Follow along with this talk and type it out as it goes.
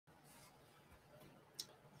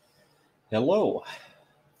Hello,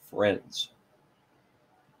 friends.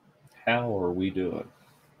 How are we doing?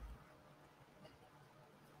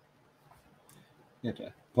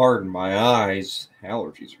 Pardon my eyes.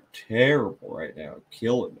 Allergies are terrible right now,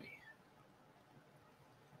 killing me.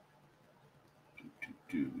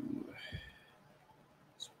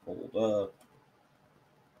 It's pulled up.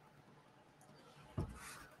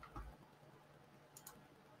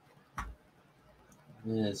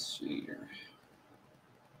 Let's see here.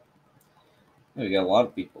 We got a lot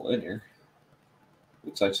of people in here.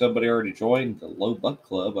 Looks like somebody already joined the Low Buck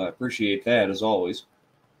Club. I appreciate that as always.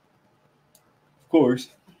 Of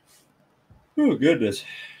course. Oh goodness.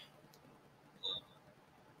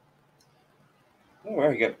 All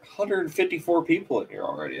right, got 154 people in here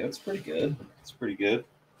already. That's pretty good. That's pretty good.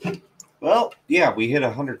 Well, yeah, we hit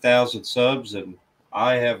 100,000 subs, and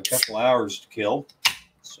I have a couple hours to kill.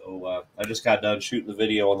 So I just got done shooting the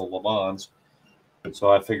video on the Le Mans. So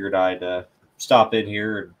I figured I'd stop in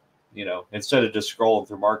here and, instead of just scrolling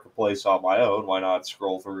through Marketplace on my own, why not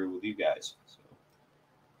scroll through with you guys?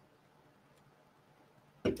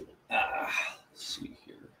 So, let's see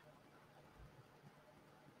here.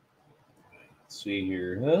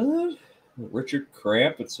 Richard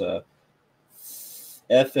Cramp. It's a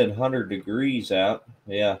effing 100 degrees out.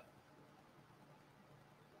 Yeah.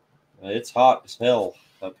 It's hot as hell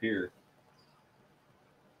up here.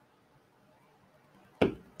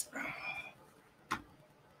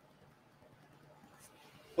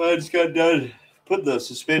 I just got done putting the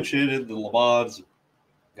suspension in the Le Mans,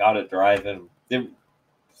 got it driving. The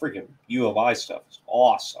freaking UMI stuff is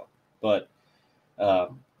awesome, but I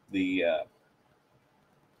think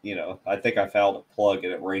I fouled a plug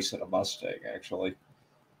in it racing a Mustang actually,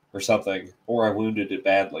 or something, or I wounded it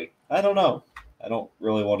badly. I don't know. I don't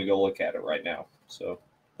really want to go look at it right now. So.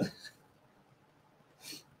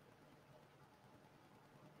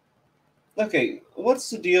 Okay, what's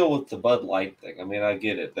the deal with the Bud Light thing? I mean, I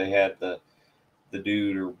get it. They had the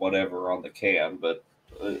dude or whatever on the can, but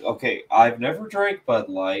okay, I've never drank Bud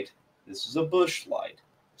Light. This is a Busch Light.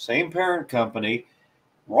 Same parent company.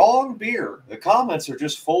 Wrong beer. The comments are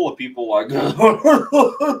just full of people like,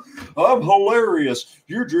 I'm hilarious.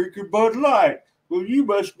 You're drinking Bud Light. Well, you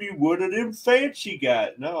must be one of them fancy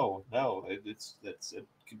guys. No, it's a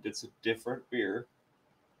different beer.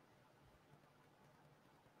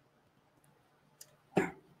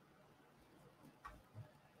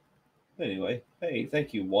 Anyway, hey,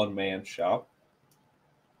 thank you, One Man Shop.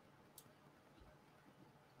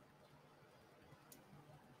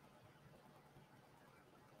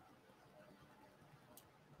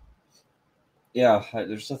 Yeah,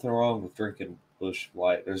 there's nothing wrong with drinking Busch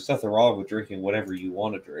Light. There's nothing wrong with drinking whatever you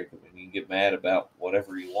want to drink. I mean, you can get mad about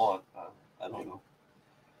whatever you want. I don't know.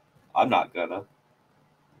 I'm not gonna.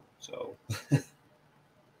 So.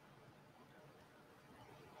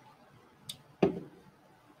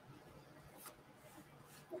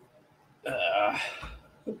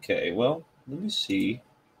 Okay, well, let me see.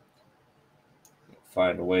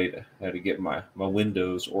 Find a way to how to get my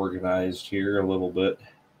windows organized here a little bit.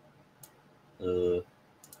 Yeah,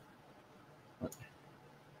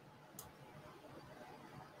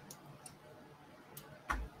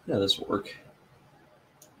 this will work.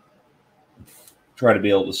 Try to be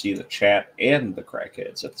able to see the chat and the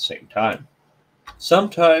crackheads at the same time.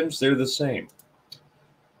 Sometimes they're the same.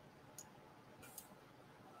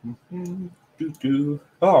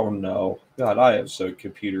 Oh no, God! I am so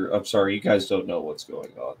computer. I'm sorry, you guys don't know what's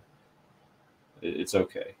going on. It's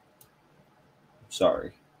okay. I'm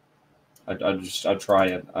sorry. I'm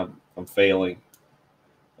trying. I'm failing.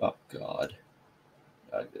 Oh God.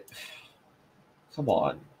 Come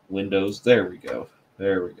on, Windows. There we go.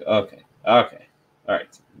 There we go. Okay. Okay. All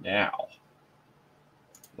right. Now,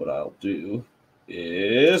 what I'll do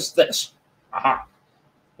is this. Aha.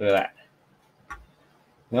 Look at that.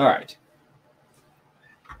 All right.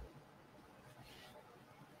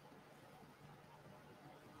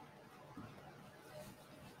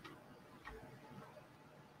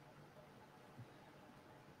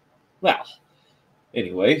 Well,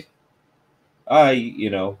 anyway,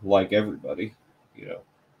 like everybody,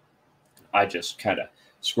 I just kind of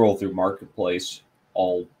scroll through Marketplace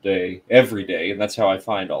all day, every day, and that's how I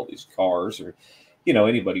find all these cars or,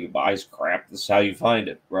 anybody who buys crap. This is how you find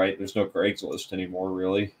it, right? There's no Craigslist anymore,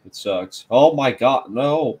 really. It sucks. Oh my God,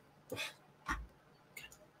 no.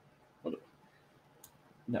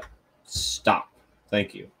 No, stop.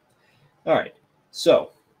 Thank you. All right,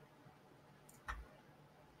 so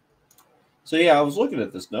yeah, I was looking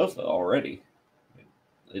at this Nova already.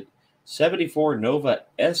 74 Nova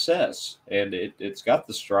SS, and it's got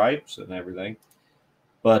the stripes and everything.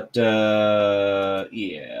 But yeah,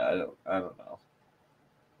 I don't know.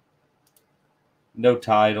 No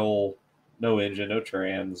title, no engine, no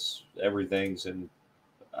trans. Everything's in.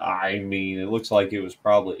 I mean, it looks like it was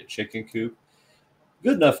probably a chicken coop.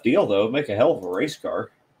 Good enough deal though. Make a hell of a race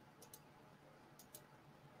car.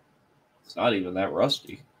 It's not even that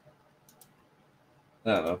rusty.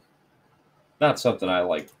 I don't know. Not something I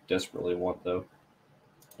like desperately want though.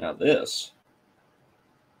 Now this,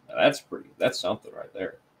 now that's pretty. That's something right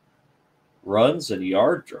there. Runs and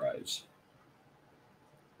yard drives.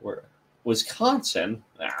 Where? Wisconsin?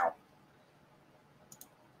 Now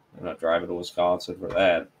I'm not driving to Wisconsin for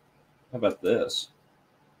that. How about this?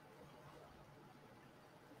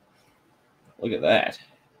 Look at that.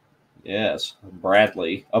 Yes,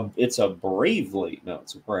 Bradley. It's a Bravely. No,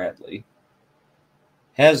 it's a Bradley.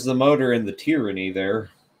 Has the motor and the tyranny there.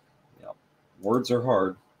 Yep. Words are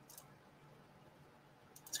hard.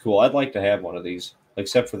 It's cool. I'd like to have one of these,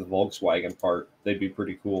 except for the Volkswagen part. They'd be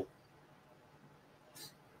pretty cool.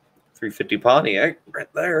 350 Pontiac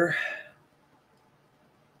right there.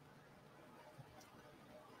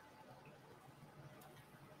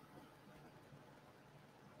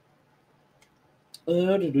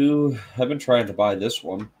 I've been trying to buy this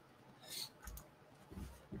one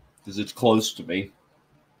because it's close to me,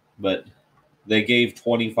 but they gave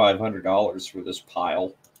 $2,500 for this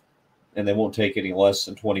pile, and they won't take any less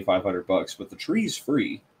than $2,500. But the tree's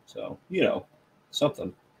free, so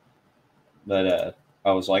something. But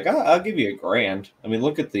I was like, I'll give you $1,000. I mean,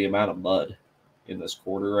 look at the amount of mud in this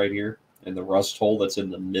quarter right here, and the rust hole that's in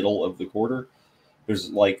the middle of the quarter.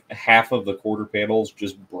 There's like half of the quarter panels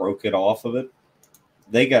just broken off of it.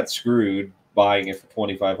 They got screwed buying it for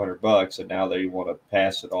 $2,500, and now they want to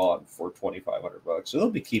pass it on for $2,500. So they'll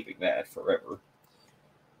be keeping that forever.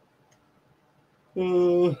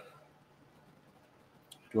 Do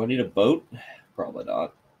I need a boat? Probably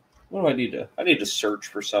not. What do I need to? I need to search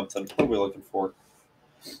for something. What are we looking for?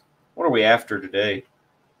 What are we after today?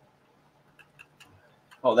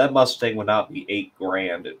 Oh, that Mustang would not be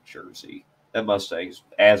 $8,000 in Jersey. That Mustang's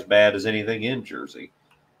as bad as anything in Jersey.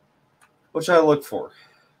 What should I look for?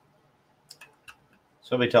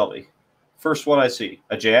 Somebody tell me. First one I see.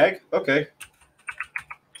 A Jag? Okay.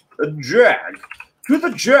 A Jag. To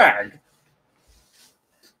the Jag.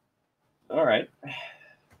 All right.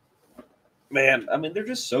 Man, I mean, they're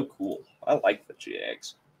just so cool. I like the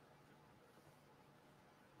Jags.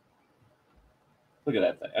 Look at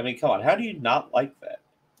that thing. I mean, come on. How do you not like that?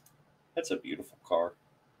 That's a beautiful car.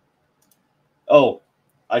 Oh,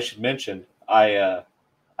 I should mention, I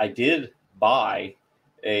did buy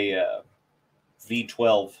a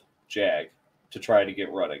V12 Jag to try to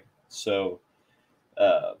get running. So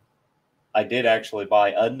I did actually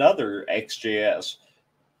buy another XJS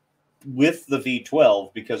with the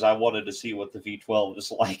V12 because I wanted to see what the V12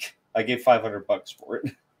 is like. I gave $500 for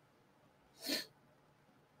it.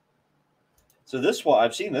 So this one,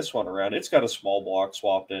 I've seen this one around. It's got a small block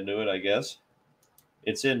swapped into it, I guess.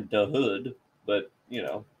 It's in the hood, but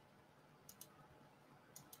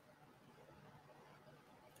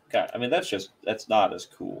God, I mean, that's not as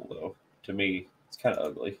cool though. To me, it's kind of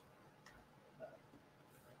ugly.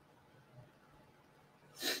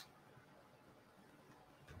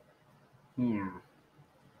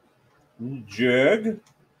 Jug.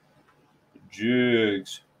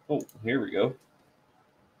 Jugs. Oh, here we go.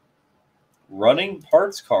 Running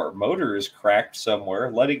parts car. Motor is cracked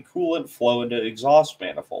somewhere, letting coolant flow into exhaust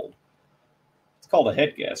manifold. It's called a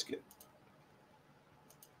head gasket.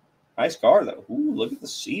 Nice car, though. Ooh, look at the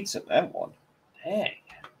seats in that one. Dang.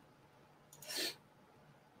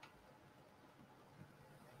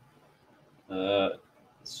 Let's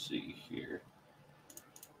see here.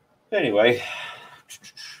 Anyway,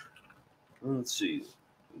 let's see.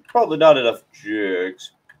 Probably not enough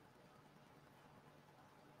jigs.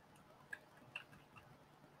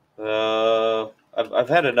 I've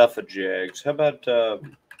had enough of Jags. How about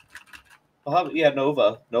yeah,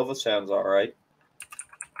 Nova. Nova sounds all right.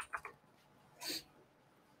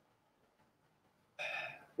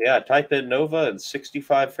 Yeah, type in Nova and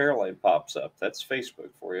 65 Fairlane pops up. That's Facebook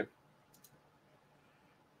for you.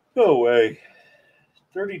 No way.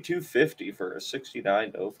 3250 for a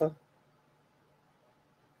 69 Nova.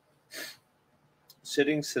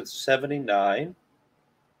 Sitting since 79.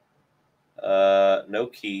 No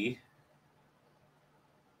key.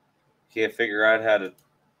 Can't figure out how to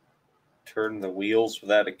turn the wheels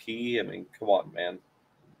without a key. I mean, come on, man.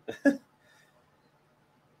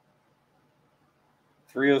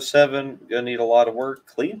 307, gonna need a lot of work.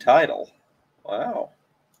 Clean title. Wow.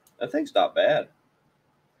 That thing's not bad.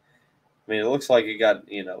 I mean, it looks like it got,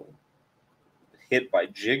 hit by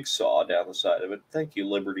Jigsaw down the side of it. Thank you,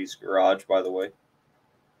 Liberty's Garage, by the way.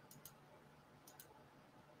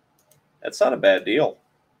 That's not a bad deal.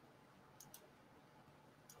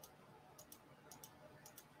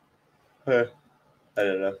 I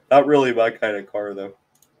don't know. Not really my kind of car, though.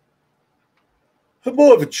 I'm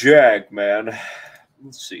more of a Jag, man.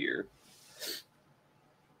 Let's see here.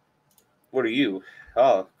 What are you?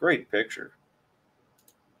 Oh, great picture.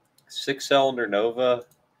 6-cylinder Nova.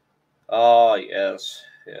 Oh, yes.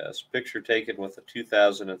 Yes. Picture taken with a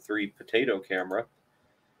 2003 potato camera.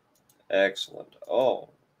 Excellent. Oh,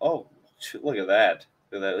 look at that.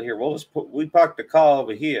 Look at that. Here, we park the car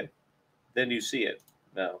over here. Then you see it.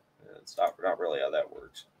 No, it's not really how that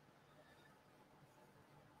works.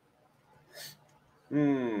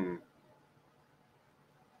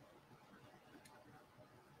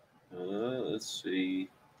 Let's see.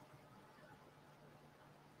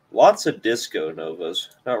 Lots of Disco Novas.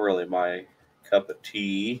 Not really my cup of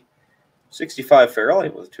tea. 65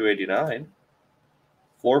 Fairlane with 289.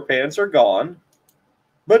 Floor pans are gone.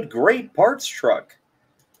 But great parts truck.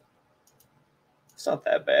 It's not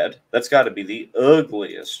that bad. That's got to be the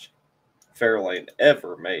ugliest Fairlane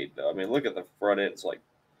ever made. I mean, look at the front end. It's like,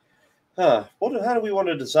 how do we want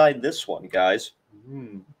to design this one, guys?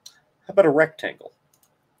 How about a rectangle?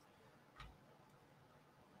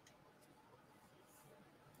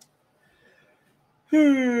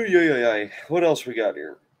 What else we got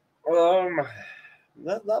here?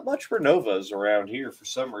 Not much for Novas around here for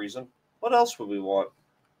some reason. What else would we want?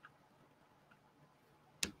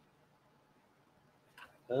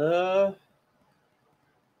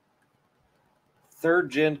 Third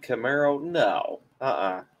gen Camaro? No.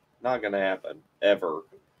 Not gonna happen. Ever.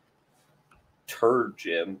 Third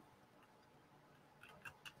gen.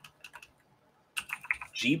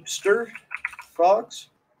 Jeepster? Fox?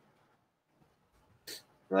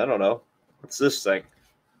 I don't know. What's this thing?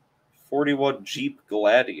 41 Jeep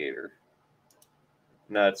Gladiator.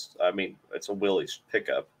 No, it's a Willys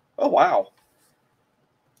pickup. Oh, wow.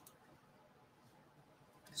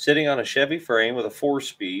 Sitting on a Chevy frame with a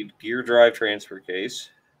 4-speed gear drive transfer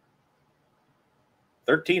case.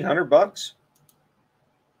 $1,300.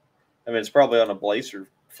 I mean, it's probably on a Blazer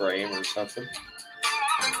frame or something.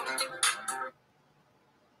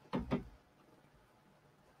 I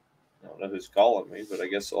don't know who's calling me, but I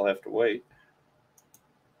guess I'll have to wait.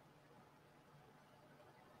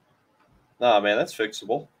 Nah, man, that's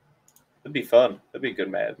fixable. That'd be fun. That'd be a good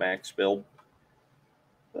Mad Max build.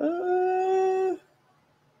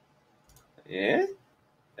 Yeah?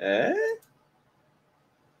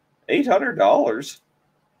 $800.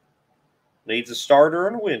 Needs a starter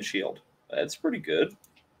and a windshield. That's pretty good.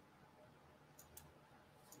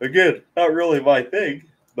 Again, not really my thing,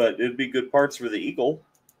 but it'd be good parts for the Eagle.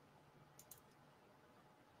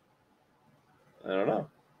 I don't know.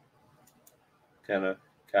 Kind of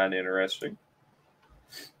interesting.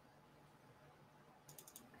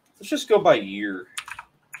 Let's just go by year.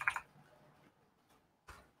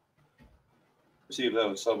 See if that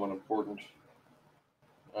was someone important.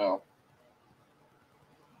 Oh.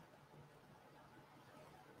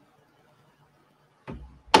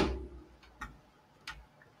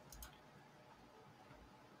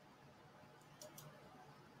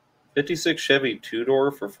 '56 Chevy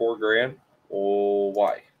 2-door for $4,000. Oh,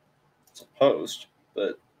 why? It's a post,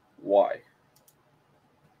 but why?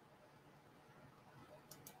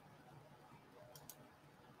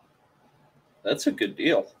 That's a good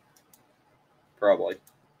deal. Probably.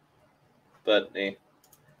 But, If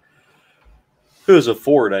it was a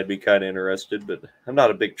Ford, I'd be kind of interested, but I'm not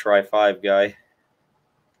a big Tri-5 guy.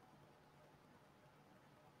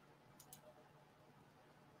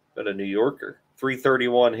 But a New Yorker.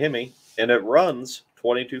 331 Hemi, and it runs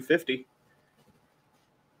 2250.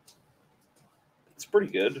 It's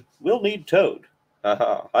pretty good. We'll need towed.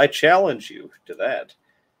 I challenge you to that.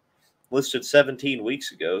 Listed 17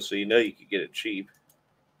 weeks ago, so you know you could get it cheap.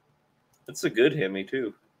 It's a good Hemi,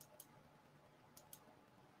 too.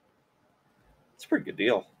 It's a pretty good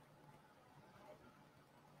deal.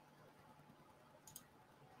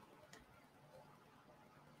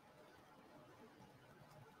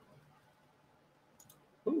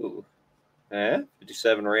 Ooh.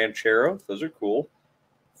 57 Ranchero. Those are cool.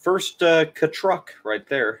 First Ka-Truck right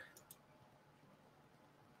there.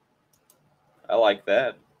 I like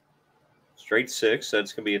that. Straight 6.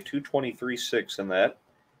 That's going to be a 223.6 in that.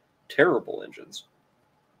 Terrible engines.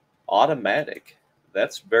 Automatic.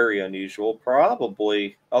 That's very unusual.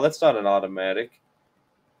 Probably. Oh, that's not an automatic.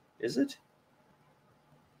 Is it?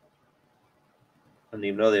 I didn't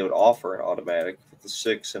even know they would offer an automatic with the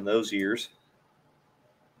 6 in those years.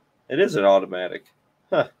 It is an automatic.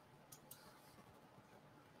 Huh.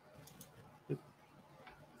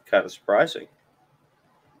 kind of surprising.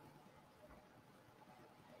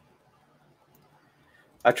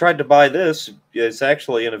 I tried to buy this. It's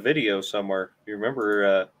actually in a video somewhere. You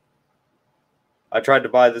remember? I tried to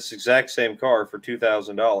buy this exact same car for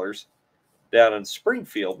 $2,000 down in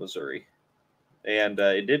Springfield, Missouri, and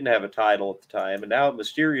it didn't have a title at the time, and now it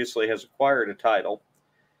mysteriously has acquired a title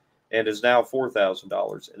and is now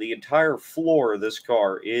 $4,000. And the entire floor of this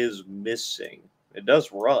car is missing. It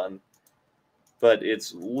does run, but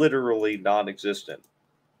it's literally non-existent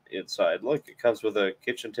inside. Look, it comes with a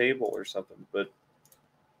kitchen table or something, but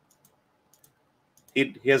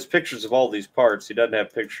he has pictures of all these parts. He doesn't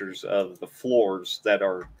have pictures of the floors that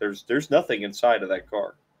are there's nothing inside of that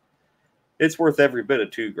car. It's worth every bit of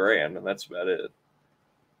 $2,000, and that's about it.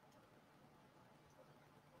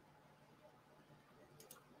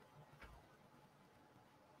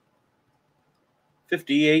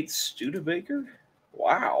 '58 Studebaker.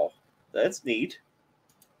 Wow, that's neat.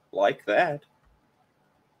 Like that.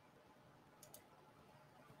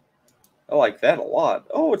 I like that a lot.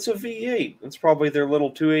 Oh, it's a V8. It's probably their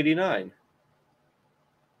little 289.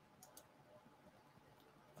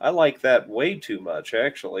 I like that way too much,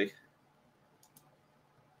 actually.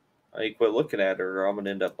 I need to quit looking at it or I'm going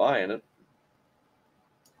to end up buying it.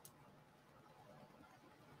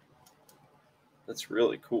 That's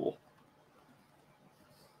really cool.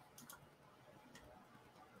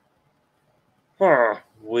 Huh.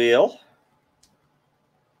 Well,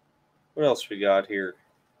 what else we got here?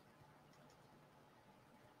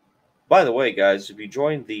 By the way, guys, if you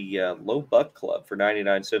join the Low Buck Club for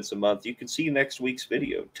 99 cents a month, you can see next week's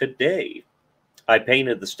video. Today, I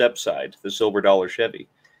painted the step side, the Silver Dollar Chevy.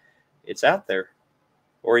 It's out there.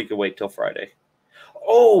 Or you can wait till Friday.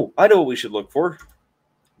 Oh, I know what we should look for.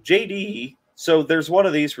 JD. So there's one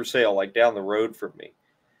of these for sale, like down the road from me.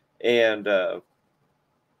 And,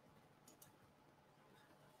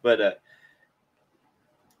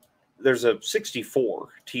 there's a 64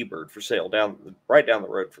 T-Bird for sale right down the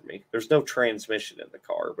road from me. There's no transmission in the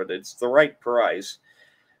car, but it's the right price.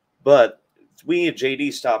 But we at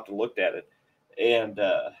JD stopped and looked at it, and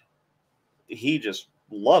he just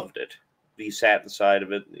loved it. He sat inside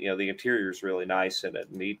of it. You know, the interior is really nice in it,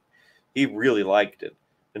 and he really liked it.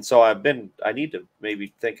 And so I need to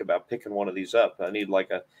maybe think about picking one of these up. I need like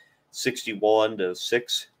a 61 to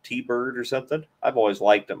 6 T-Bird or something. I've always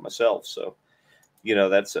liked them myself, so you know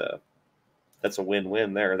that's a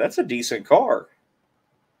win-win there. That's a decent car.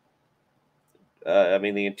 I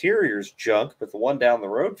mean, the interior's junk, but the one down the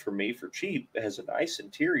road from me for cheap has a nice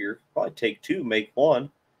interior. Probably take two, make one.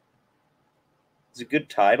 It's a good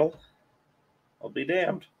title. I'll be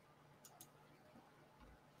damned.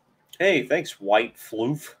 Hey, thanks, White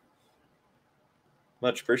Floof.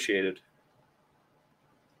 Much appreciated.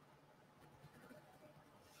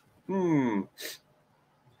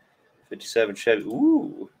 57 Chevy.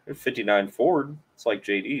 Ooh, 59 Ford. It's like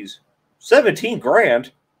JD's. 17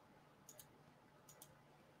 grand.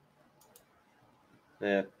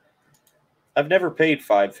 Yeah. I've never paid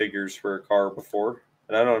 5 figures for a car before,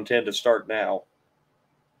 and I don't intend to start now.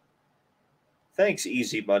 Thanks,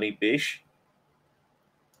 Easy Money Bish.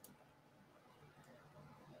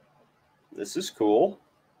 This is cool.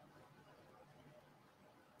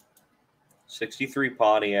 63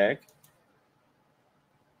 Pontiac.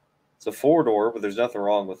 It's a 4-door, but there's nothing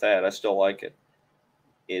wrong with that. I still like it.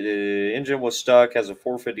 The engine was stuck, has a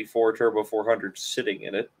 454 Turbo 400 sitting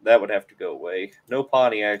in it. That would have to go away. No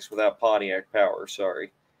Pontiacs without Pontiac power,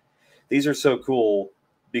 sorry. These are so cool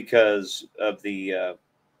because of the...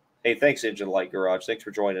 hey, thanks, Engine Light Garage. Thanks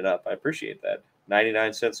for joining up. I appreciate that.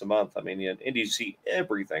 99 cents a month. I mean, and you see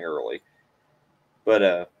everything early.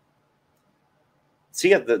 But,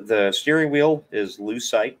 see, the steering wheel is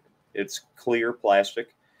Lucite. It's clear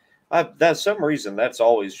plastic. That's some reason that's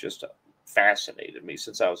always just fascinated me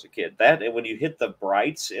since I was a kid. That, and when you hit the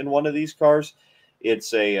brights in one of these cars,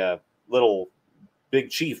 it's a little Big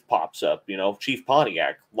Chief pops up. You know, Chief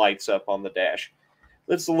Pontiac lights up on the dash.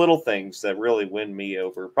 It's the little things that really win me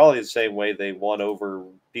over. Probably the same way they won over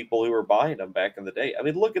people who were buying them back in the day. I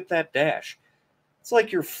mean, look at that dash. It's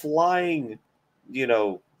like you're flying, you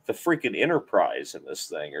know, the freaking Enterprise in this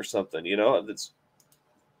thing or something. You know, it's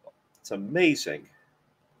amazing.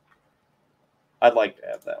 I'd like to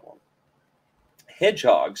have that one.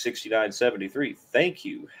 Hedgehog 6973. Thank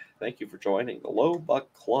you for joining the Low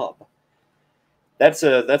Buck Club. That's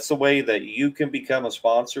the way that you can become a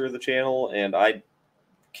sponsor of the channel, and I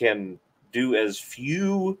can do as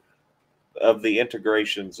few of the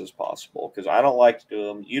integrations as possible because I don't like to do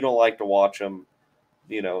them. You don't like to watch them,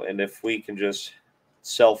 you know. And if we can just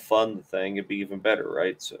self-fund the thing, it'd be even better,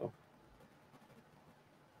 right? So.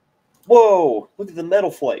 Whoa! Look at the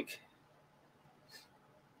metal flake.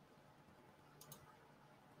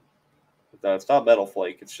 No, it's not metal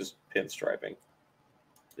flake. It's just pinstriping.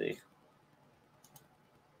 See,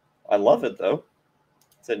 I love it though.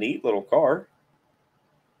 It's a neat little car.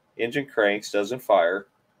 Engine cranks, doesn't fire.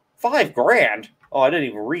 $5,000. Oh, I didn't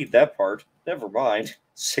even read that part. Never mind.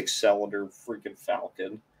 6-cylinder freaking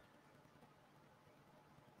Falcon.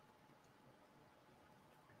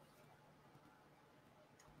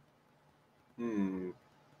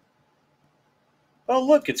 Oh,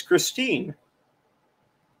 look, it's Christine.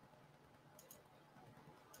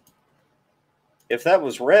 If that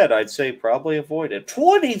was red, I'd say probably avoid it.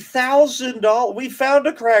 $20,000. We found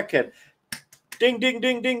a crackhead. Ding, ding,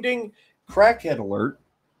 ding, ding, ding. Crackhead alert.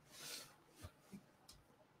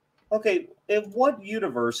 Okay, in what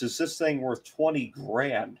universe is this thing worth 20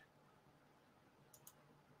 grand?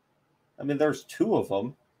 I mean, there's two of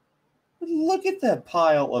them. Look at that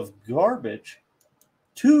pile of garbage.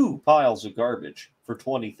 2 piles of garbage for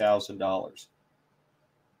 $20,000.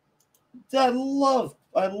 I love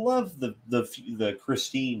the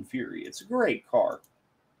Christine Fury. It's a great car.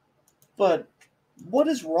 But what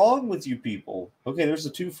is wrong with you people? Okay, there's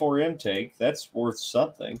a 2.4 intake. That's worth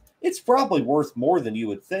something. It's probably worth more than you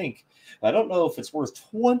would think. I don't know if it's worth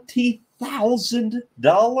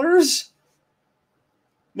 $20,000.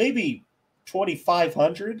 Maybe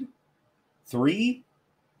 2,500. 3.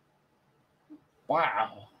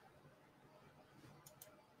 Wow.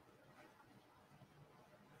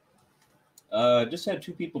 Just had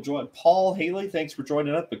 2 people join. Paul Haley, thanks for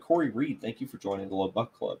joining up. But Corey Reed, thank you for joining the Love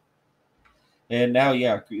Buck Club. And now,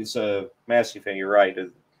 yeah, it's a massive thing. You're right.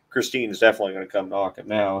 Christine is definitely going to come knocking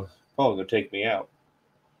now. Probably going to take me out.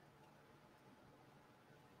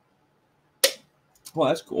 Well,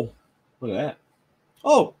 that's cool. Look at that.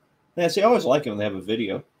 Oh, yeah, see, I always like it when they have a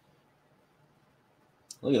video.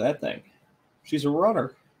 Look at that thing. She's a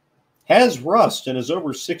runner. Has rust and is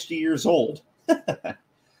over 60 years old.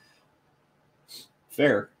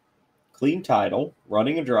 Fair. Clean title,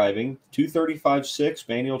 running and driving, 235/6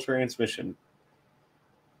 manual transmission.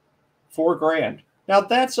 $4,000. Now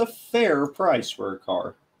that's a fair price for a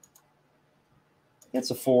car.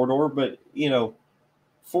 It's a 4-door, but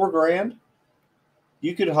 $4,000.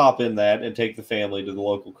 You could hop in that and take the family to the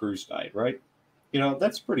local cruise night, right?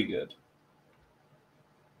 That's pretty good.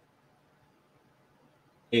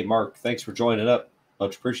 Hey, Mark, thanks for joining up.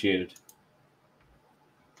 Much appreciated.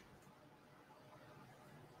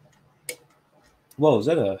 Whoa, is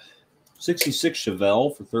that a 66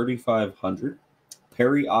 Chevelle for $3,500?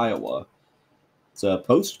 Perry, Iowa. It's a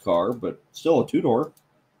post car, but still a 2-door.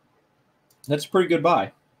 That's a pretty good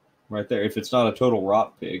buy right there. If it's not a total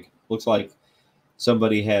rot pig. Looks like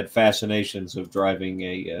somebody had fascinations of driving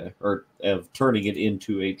or of turning it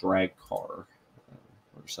into a drag car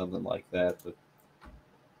or something like that. But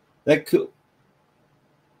that could.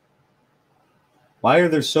 Why are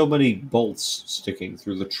there so many bolts sticking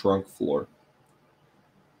through the trunk floor?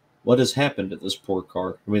 What has happened to this poor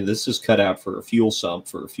car? I mean, this is cut out for a fuel sump,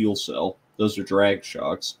 for a fuel cell. Those are drag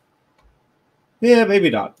shocks. Yeah,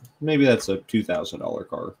 maybe not. Maybe that's a $2,000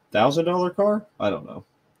 car. $1,000 car? I don't know.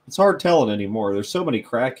 It's hard telling anymore. There's so many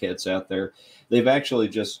crackheads out there. They've actually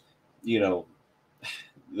just,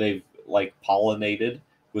 they've like pollinated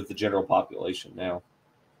with the general population now.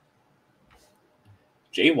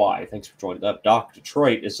 JY, thanks for joining up. Doc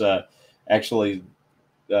Detroit is actually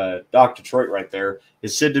Doc Detroit right there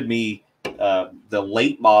has sent to me the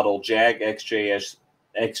late model Jag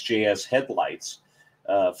XJS headlights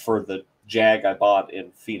for the Jag I bought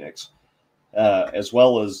in Phoenix, as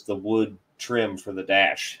well as the wood trim for the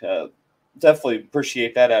dash. Definitely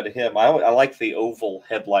appreciate that out of him. I like the oval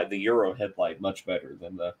headlight, the Euro headlight, much better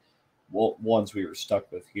than the ones we were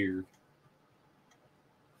stuck with here.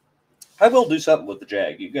 I will do something with the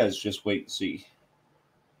Jag. You guys just wait and see.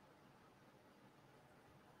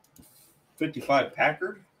 55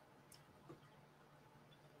 Packard.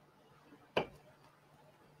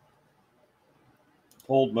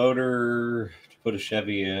 Pulled motor to put a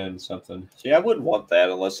Chevy in, something. See, I wouldn't want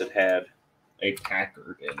that unless it had a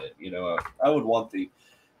Packard in it. I would want the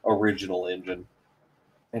original engine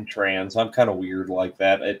and trans. I'm kind of weird like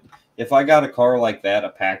that. If I got a car like that, a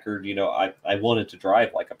Packard, I want it to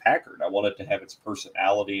drive like a Packard. I want it to have its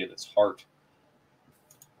personality and its heart.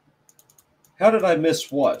 How did I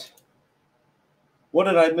miss what? What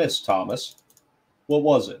did I miss, Thomas? What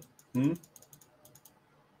was it?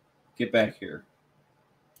 Get back here.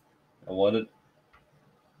 I wanted.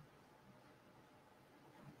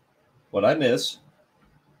 What I miss?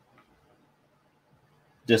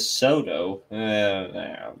 DeSoto.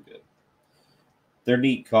 I'm good. They're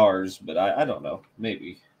neat cars, but I don't know.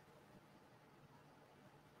 Maybe.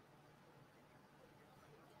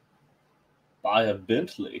 buy a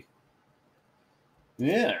Bentley.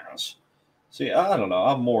 Yes. See, I don't know.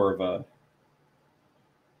 I'm more of a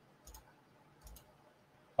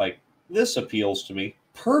like this appeals to me.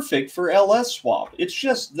 Perfect for LS swap. It's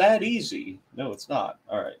just that easy. No, it's not.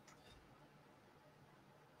 All right.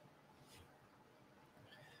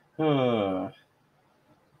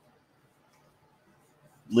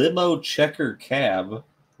 Limo checker cab.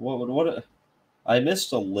 What? I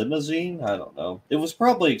missed a limousine? I don't know. It was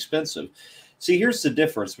probably expensive. See, here's the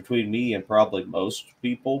difference between me and probably most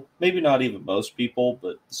people. Maybe not even most people,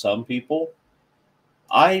 but some people.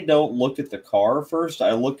 I don't look at the car first.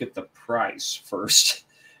 I look at the price first.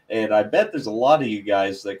 And I bet there's a lot of you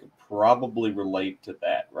guys that could probably relate to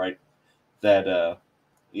that, right? That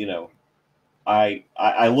you know, I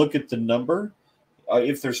look at the number.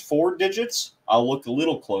 If there's 4 digits, I'll look a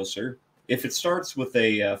little closer. If it starts with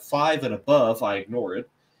a 5 and above, I ignore it.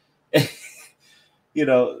 you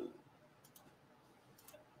know,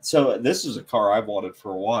 so this is a car I've wanted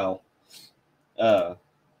for a while. I'll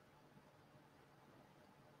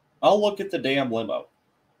look at the damn limo.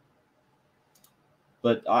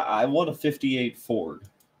 But I want a 58 Ford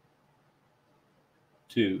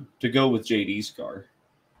to go with JD's car.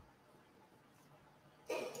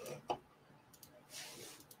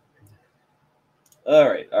 All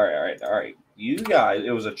right. You guys,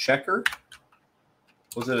 it was a checker.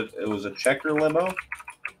 It was a checker limo?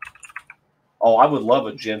 Oh, I would love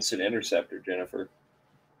a Jensen Interceptor, Jennifer.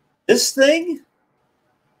 This thing?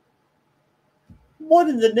 What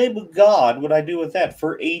in the name of God would I do with that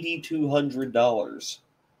for $8,200?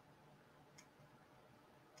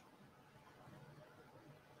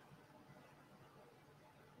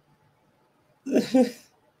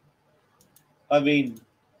 I mean,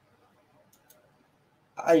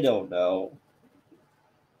 I don't know.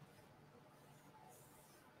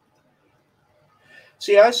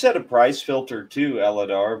 See, I set a price filter too,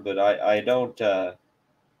 Eladar, but I don't know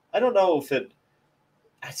if it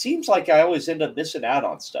seems like I always end up missing out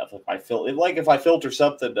on stuff if I if I filter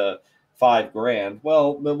something to $5,000.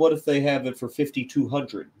 Well, then what if they have it for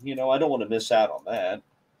 5,200? I don't want to miss out on that.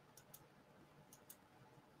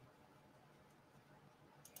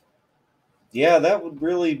 Yeah, that would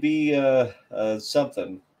really be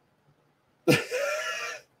something.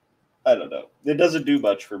 I don't know. It doesn't do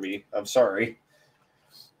much for me. I'm sorry.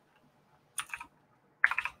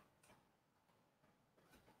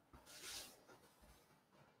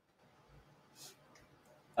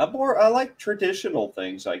 I like traditional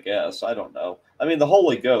things, I guess. I don't know. I mean, the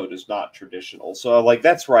Holy Goat is not traditional, so like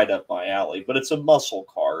that's right up my alley. But it's a muscle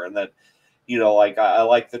car, and that like I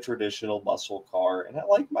like the traditional muscle car, and I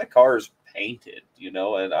like my cars painted,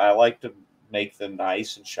 and I like to make them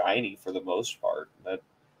nice and shiny for the most part.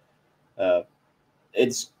 That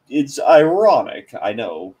it's ironic, I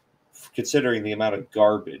know, considering the amount of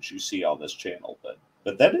garbage you see on this channel, but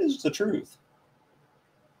that is the truth.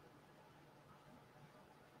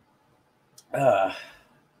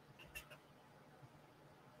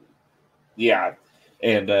 Yeah,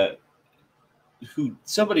 and who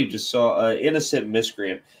somebody just saw innocent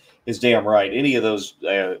miscreant is damn right. Any of those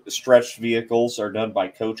stretched vehicles are done by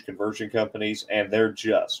coach conversion companies, and they're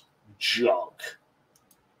just junk.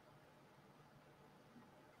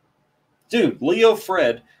 Dude, Leo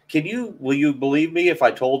Fred, will you believe me if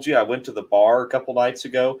I told you I went to the bar a couple nights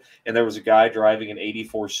ago and there was a guy driving an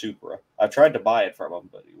 84 Supra? I tried to buy it from him,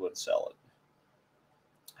 but he wouldn't sell it.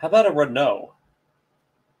 How about a Renault?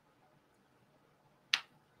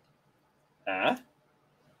 Huh?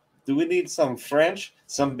 Do we need some French?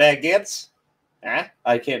 Some baguettes? Huh?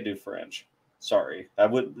 I can't do French. Sorry. I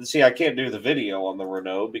can't do the video on the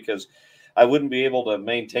Renault because I wouldn't be able to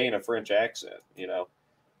maintain a French accent,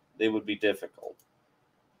 They would be difficult.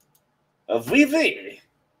 Oui.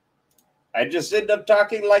 I just end up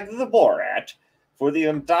talking like the Borat for the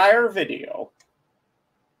entire video.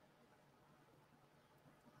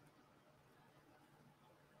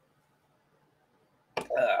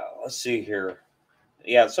 Let's see here.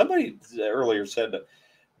 Yeah, somebody earlier said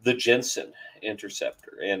the Jensen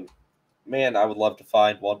Interceptor, and man, I would love to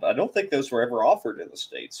find one. But I don't think those were ever offered in the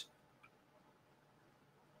States.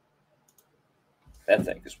 That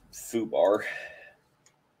thing is foobar.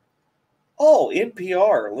 Oh,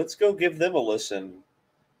 NPR. Let's go give them a listen.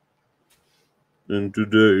 And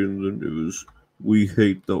today in the news, we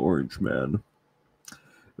hate the Orange Man.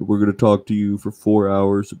 And we're going to talk to you for 4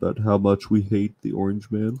 hours about how much we hate the Orange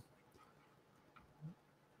Man.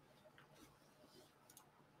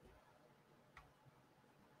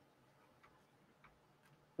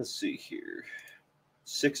 Let's see here.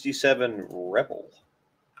 67 Rebel.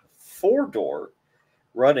 4-door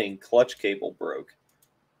running clutch cable broke.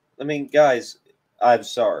 I mean, guys, I'm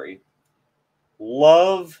sorry.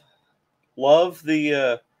 Love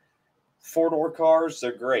the four-door cars.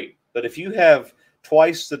 They're great. But if you have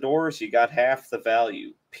twice the doors, you got half the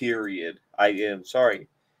value, period. I am sorry.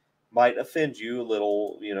 Might offend you a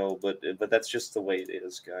little, but that's just the way it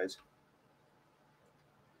is, guys.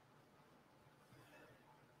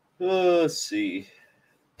 Let's see.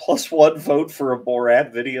 +1 vote for a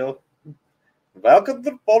Borat video. Welcome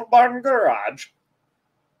to Pole Barn Garage.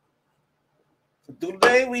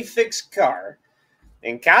 Today we fix car.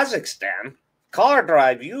 In Kazakhstan, car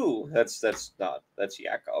drive you. That's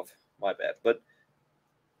Yakov. My bad. But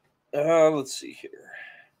let's see here.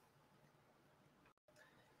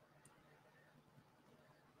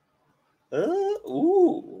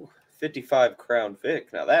 Ooh, 55 Crown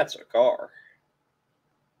Vic. Now that's a car.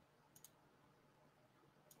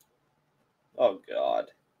 Oh God.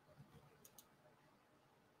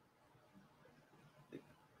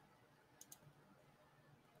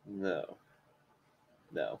 No.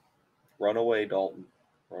 Run away, Dalton.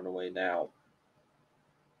 Run away now.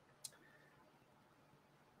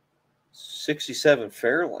 67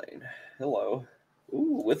 Fairlane. Hello.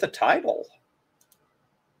 Ooh, with a title.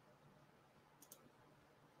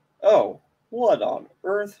 Oh, what on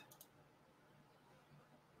earth?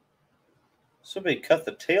 Somebody cut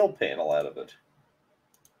the tail panel out of it.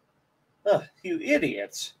 Ugh, you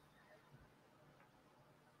idiots.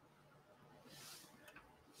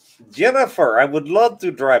 Jennifer, I would love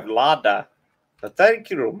to drive Lada.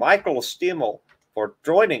 Thank you, Michael Stimmel, for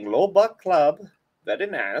joining Lowbuck Club. Very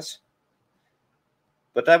nice.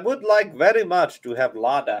 But I would like very much to have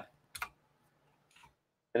Lada.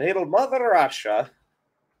 And Hail Mother Russia.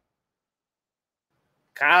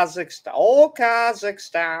 Kazakhstan. Oh,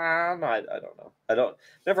 Kazakhstan. I don't know.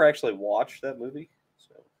 Never actually watched that movie.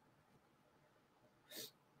 So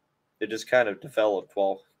it just kind of developed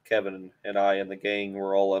while Kevin and I and the gang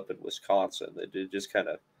were all up in Wisconsin. It just kind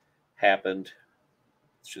of happened.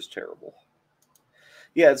 It's just terrible.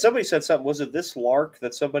 Yeah, and somebody said something. Was it this Lark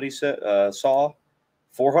that somebody said saw?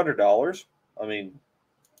 $400. I mean,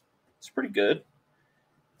 it's pretty good.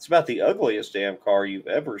 It's about the ugliest damn car you've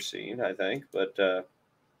ever seen, I think, but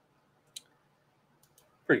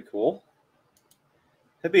pretty cool.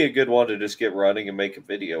 That'd be a good one to just get running and make a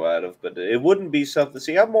video out of, but it wouldn't be something.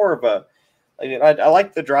 See, I'm more of a. I mean, I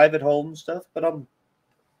like the drive at home stuff, but I'm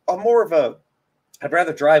more of a. I'd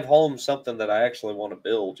rather drive home something that I actually want to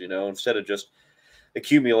build, instead of just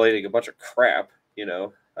accumulating a bunch of crap.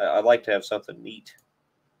 I like to have something neat.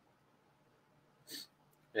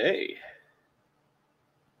 Hey,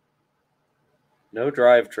 no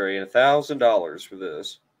drivetrain, $1,000 for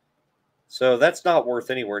this. So that's not worth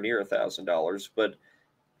anywhere near $1,000. But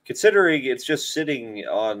considering it's just sitting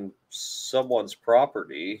on someone's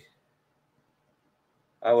property,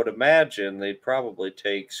 I would imagine they'd probably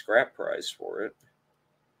take scrap price for it.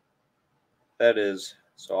 That is,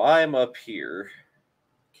 so I'm up here,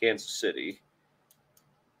 Kansas City.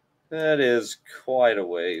 That is quite a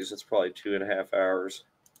ways. It's probably 2.5 hours.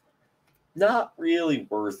 Not really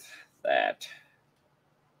worth that.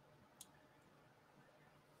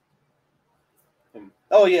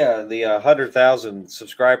 Oh yeah, the 100,000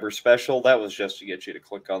 subscriber special. That was just to get you to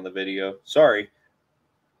click on the video. Sorry.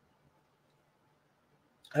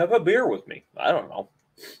 Have a beer with me. I don't know.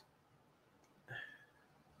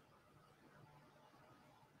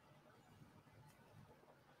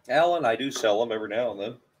 Alan, I do sell them every now and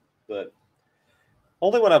then, but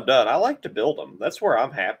only when I'm done. I like to build them. That's where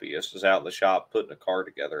I'm happiest, is out in the shop putting a car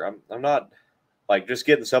together. I'm not like just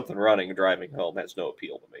getting something running and driving home has no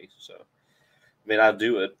appeal to me. So, I mean, I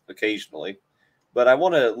do it occasionally, but I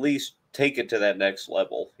want to at least take it to that next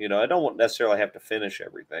level. I don't necessarily have to finish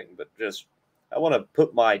everything, but just I want to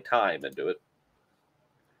put my time into it.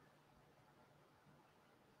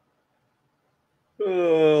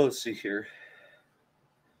 Oh, let's see here.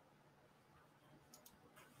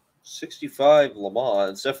 65 Le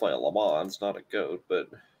Mans. It's definitely a Le Mans, not a goat, but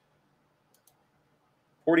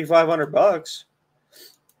 $4,500.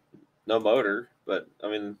 No motor, but I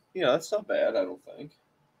mean, that's not bad. I don't think.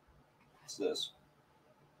 What's this?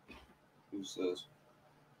 Who's this?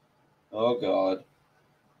 Oh God,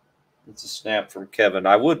 it's a snap from Kevin.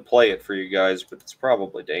 I would play it for you guys, but it's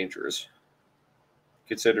probably dangerous,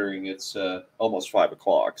 considering it's almost 5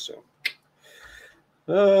 o'clock. So,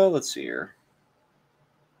 let's see here.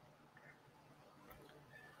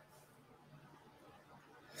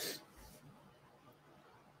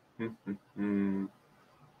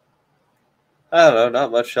 I don't know,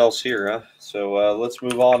 not much else here, huh? So let's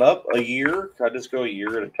move on up a year. I just go a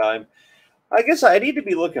year at a time. I guess I need to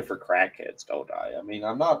be looking for crackheads, don't I? I mean,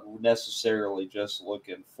 I'm not necessarily just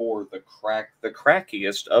looking for the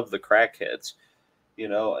crackiest of the crackheads,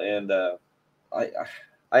 and I,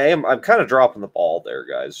 I'm kind of dropping the ball there,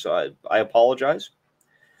 guys. So I apologize.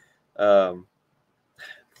 Um,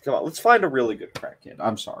 Come on, let's find a really good crackhead.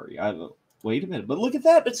 I'm sorry. Wait a minute, but look at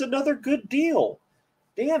that. It's another good deal.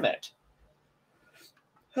 Damn it.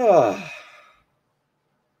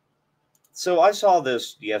 So I saw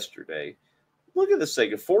this yesterday. Look at this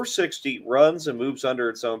thing. A 460 runs and moves under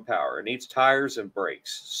its own power. It needs tires and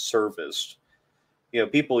brakes. Serviced.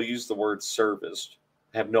 People use the word serviced.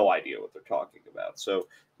 Have no idea what they're talking about. So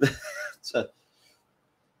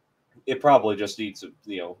it probably just needs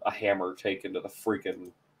a hammer taken to the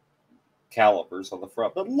freaking calipers on the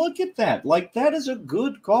front. But look at that. Like, that is a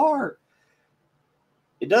good car.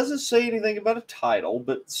 It doesn't say anything about a title,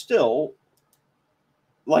 but still,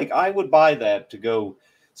 like, I would buy that to go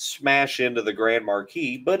smash into the Grand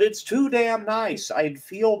Marquis, but it's too damn nice. I'd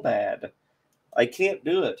feel bad. I can't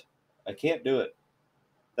do it. I can't do it.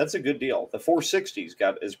 That's a good deal. The 460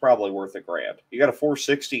 is probably worth $1,000. You got a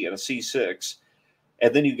 460 and a C6,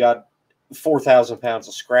 and then you got 4,000 pounds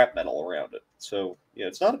of scrap metal around it. So,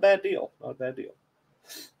 it's not a bad deal. Not a bad deal.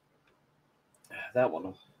 That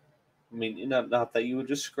one, I mean, not that you would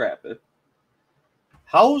just scrap it.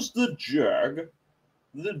 How's the Jag?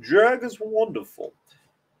 The Jag is wonderful.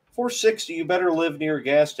 460, you better live near a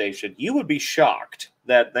gas station. You would be shocked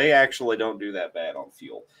that they actually don't do that bad on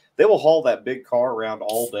fuel. They will haul that big car around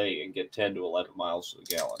all day and get 10 to 11 miles to the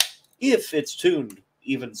gallon, if it's tuned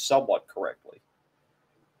even somewhat correctly.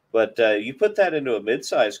 But you put that into a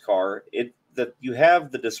mid-size car, that you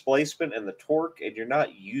have the displacement and the torque, and you're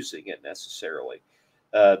not using it necessarily.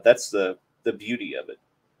 That's the beauty of it.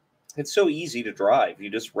 It's so easy to drive. You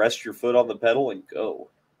just rest your foot on the pedal and go.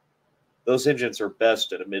 Those engines are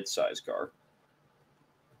best in a mid-size car.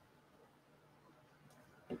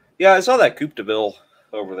 Yeah, I saw that Coupe de Ville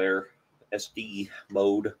over there, SD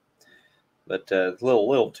mode, but a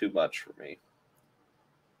little too much for me.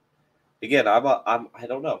 Again, I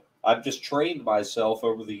don't know. I've just trained myself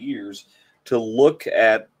over the years to look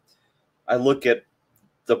at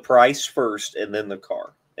the price first and then the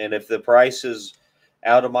car. And if the price is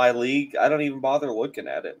out of my league, I don't even bother looking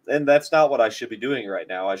at it. And that's not what I should be doing right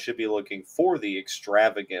now. I should be looking for the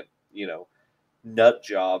extravagant, nut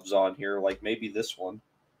jobs on here, like maybe this one.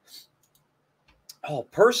 Oh,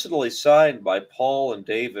 personally signed by Paul and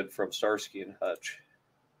David from Starsky and Hutch.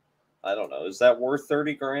 I don't know. Is that worth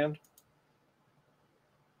 $30,000?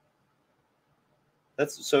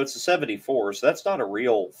 It's a 74, so that's not a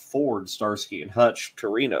real Ford Starsky and Hutch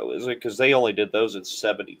Torino, is it? Because they only did those in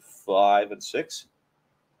 75 and 6.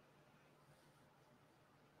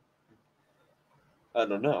 I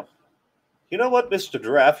don't know. You know what, Mr.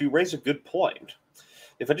 Giraffe? You raise a good point.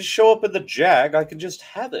 If I just show up in the Jag, I can just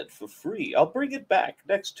have it for free. I'll bring it back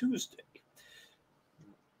next Tuesday.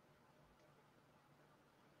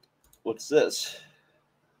 What's this?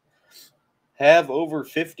 Have over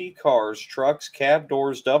 50 cars, trucks, cab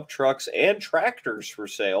doors, dump trucks, and tractors for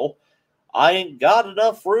sale. I ain't got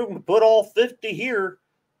enough room to put all 50 here,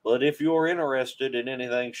 but if you're interested in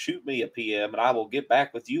anything, shoot me a PM and I will get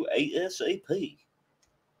back with you ASAP.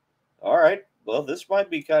 All right. Well, this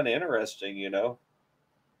might be kind of interesting,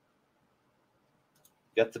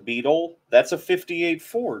 Got the Beetle. That's a 58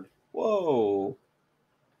 Ford. Whoa.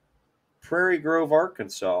 Prairie Grove,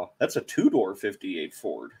 Arkansas. That's a two-door 58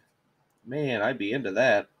 Ford. Man, I'd be into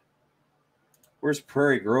that. Where's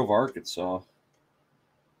Prairie Grove, Arkansas?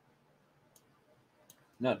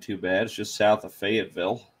 Not too bad. It's just south of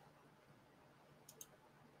Fayetteville.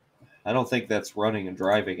 I don't think that's running and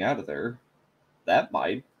driving out of there. That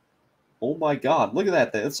might. Oh my God. Look at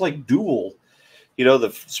that. It's like Duel.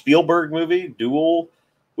 The Spielberg movie, Duel,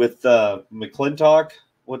 with McClintock.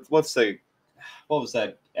 What was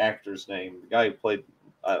that actor's name? The guy who played,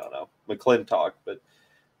 I don't know, McClintock, but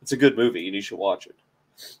it's a good movie and you should watch it.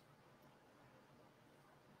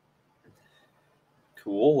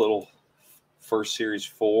 Cool. Little first series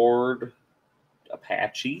Ford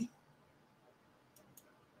Apache.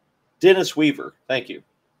 Dennis Weaver. Thank you.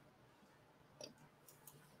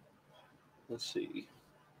 Let's see.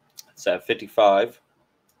 It's at 55.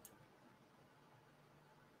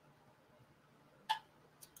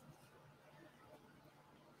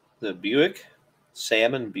 The Buick.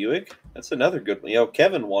 Salmon Buick. That's another good one.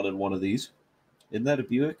 Kevin wanted one of these. Isn't that a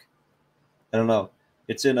Buick? I don't know.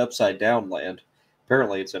 It's in Upside Down land.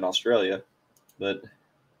 Apparently it's in Australia. But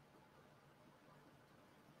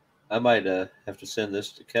I might have to send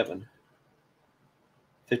this to Kevin.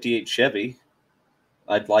 58 Chevy.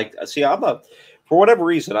 I'm a For whatever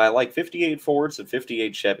reason, I like 58 Fords and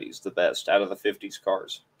 58 Chevys the best out of the 50s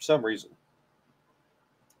cars. For some reason.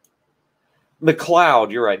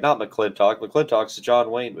 McLeod, you're right, not McClintock. McClintock's a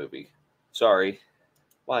John Wayne movie. Sorry.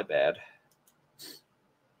 My bad.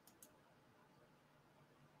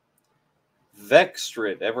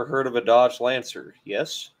 Vextrid, ever heard of a Dodge Lancer?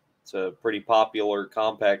 Yes. It's a pretty popular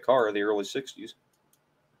compact car of the early 60s.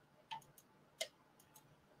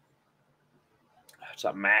 It's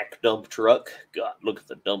a Mack dump truck. God, look at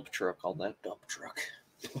the dump truck on that dump truck.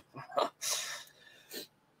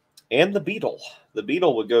 And the Beetle. The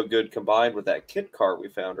Beetle would go good combined with that kit car we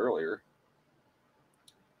found earlier.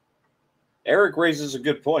 Eric raises a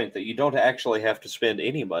good point that you don't actually have to spend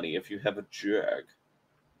any money if you have a Jag.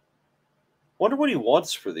 Wonder what he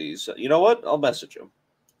wants for these. You know what? I'll message him.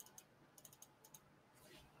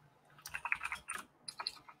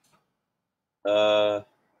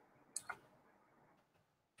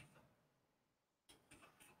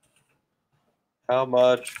 How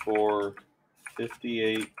much for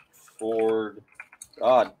 58 Ford?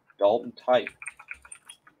 God, Dalton type.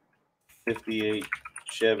 58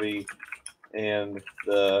 Chevy and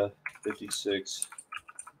the 56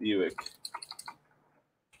 Buick.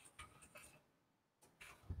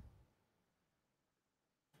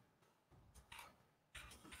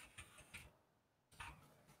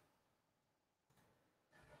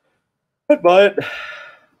 I'd buy it.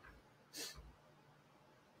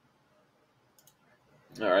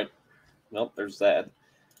 All right. Nope, there's that.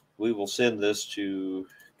 We will send this to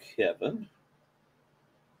Kevin.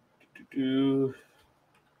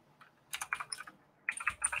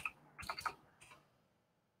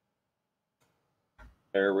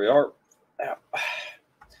 There we are.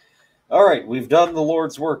 All right, we've done the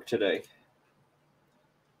Lord's work today.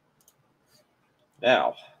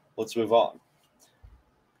 Now, let's move on.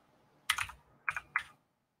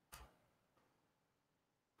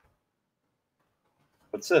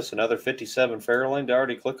 What's this? Another 57 Fairlane? Did I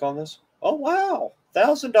already click on this? Oh, wow.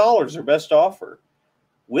 $1,000 their best offer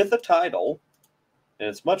with a title, and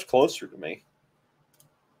it's much closer to me.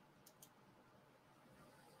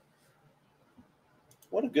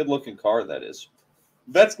 What a good-looking car that is.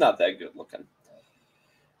 That's not that good-looking.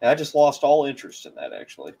 I just lost all interest in that,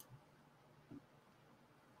 actually.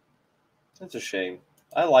 That's a shame.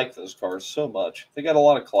 I like those cars so much. They got a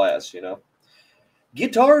lot of class, you know.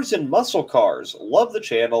 Guitars and muscle cars. Love the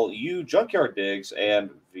channel. You, Junkyard Digs, and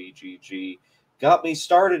VGG got me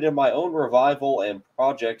started in my own revival and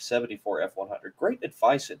Project 74 F100. Great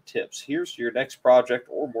advice and tips. Here's to your next project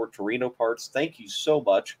or more Torino parts. Thank you so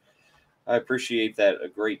much. I appreciate that a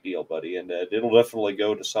great deal, buddy, and it'll definitely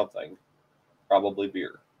go to something. Probably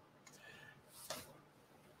beer.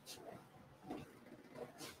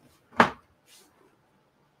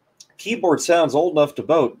 Keyboard sounds old enough to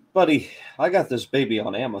boat. Buddy, I got this baby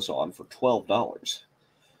on Amazon for $12.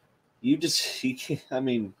 You can't, I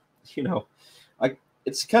mean, you know,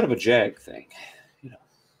 it's kind of a Jag thing, you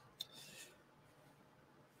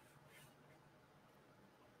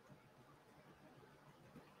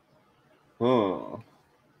know.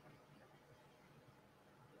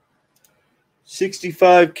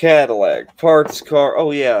 65 Cadillac parts car. Oh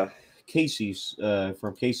yeah, Casey's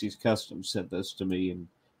from Casey's Custom sent this to me, and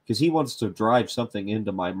because he wants to drive something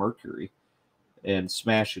into my Mercury and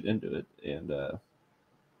smash it into it, and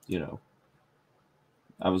you know,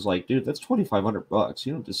 I was like, dude, that's $2,500.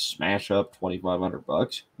 You don't just smash up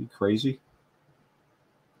 $2,500. You crazy?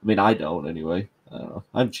 I mean, I don't anyway. I don't know.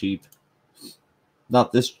 I'm cheap.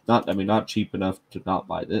 Not cheap enough to not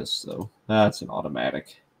buy this though. That's an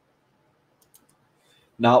automatic.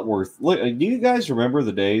 Not worth. Look, do you guys remember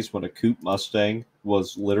the days when a coupe Mustang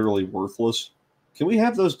was literally worthless? Can we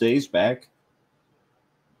have those days back?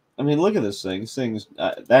 I mean, look at this thing. This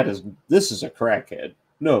is a crackhead,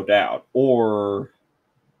 no doubt. Or,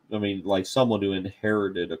 I mean, like someone who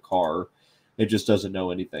inherited a car and just doesn't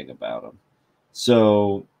know anything about them.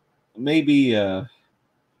 So maybe, I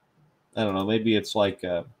don't know. Maybe it's like,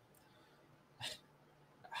 I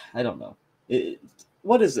don't know.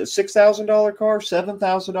 What is it? $6,000 car?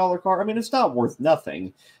 $7,000 car? I mean, it's not worth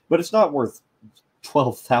nothing, but it's not worth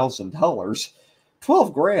 $12,000.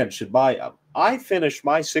 12 grand should buy them. I finished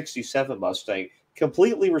my 67 Mustang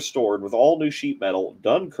completely restored with all new sheet metal,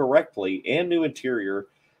 done correctly, and new interior,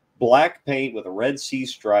 black paint with a red C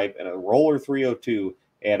stripe and a roller 302,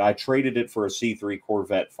 and I traded it for a C3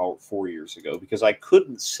 Corvette 4 years ago because I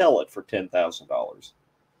couldn't sell it for $10,000.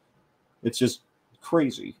 It's just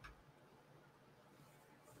crazy.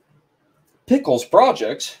 Pickles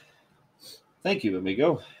Projects. Thank you,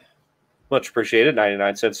 amigo. Much appreciated.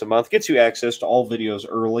 99 cents a month. Gets you access to all videos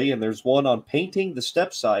early, and there's one on painting the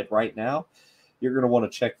step side right now. You're going to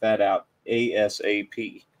want to check that out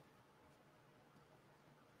ASAP.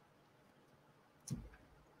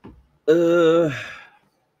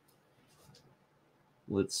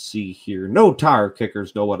 Let's see here. No tire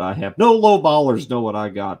kickers know what I have. No low ballers know what I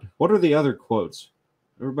got. What are the other quotes?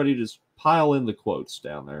 Everybody just pile in the quotes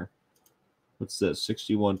down there. What's this?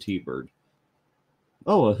 61 T-Bird.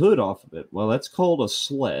 Oh, a hood off of it. Well, that's called a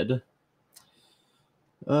sled.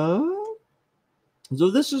 So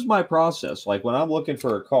this is my process. Like when I'm looking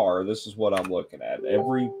for a car, this is what I'm looking at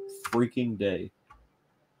every freaking day.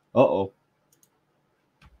 Uh-oh.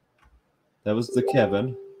 That was the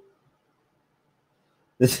Kevin.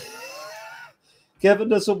 Kevin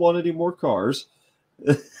doesn't want any more cars.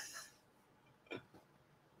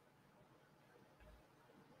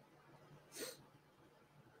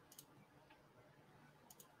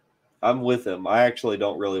 I'm with him. I actually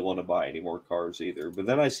don't really want to buy any more cars either. But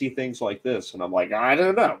then I see things like this, and I'm like, I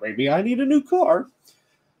don't know. Maybe I need a new car.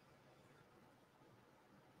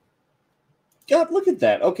 God, look at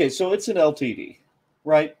that. Okay, so it's an LTD,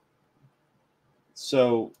 right?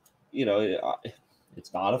 So, you know,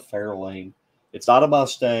 it's not a Fairlane. It's not a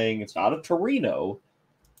Mustang. It's not a Torino.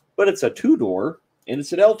 But it's a two-door, and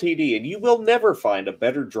it's an LTD. And you will never find a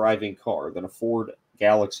better driving car than a Ford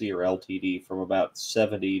Galaxy or LTD from about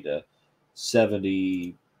 70 to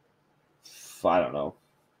 70, I don't know,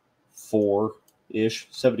 4-ish,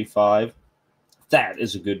 75. That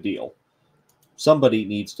is a good deal. Somebody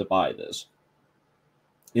needs to buy this.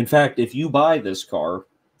 In fact, if you buy this car,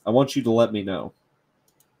 I want you to let me know.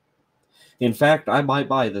 In fact, I might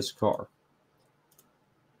buy this car.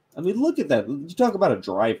 I mean, look at that. You talk about a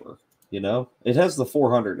driver, you know? It has the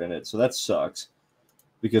 400 in it, so that sucks.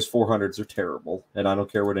 Because 400s are terrible, and I don't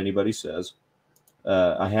care what anybody says.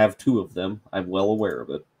 I have 2 of them. I'm well aware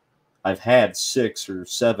of it. I've had 6 or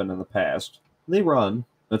 7 in the past. They run.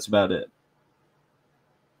 That's about it.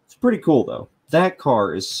 It's pretty cool, though. That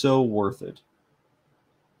car is so worth it.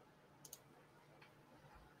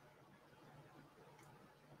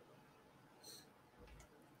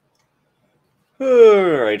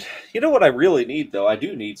 All right. You know what I really need, though? I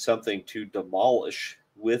do need something to demolish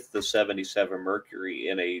with the 77 Mercury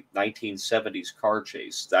in a 1970s car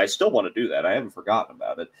chase. I still want to do that. I haven't forgotten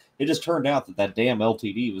about it. It just turned out that that damn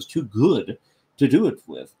LTD was too good to do it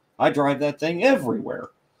with. I drive that thing everywhere.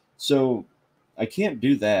 So I can't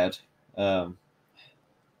do that. So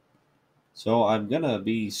I'm going to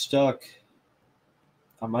be stuck.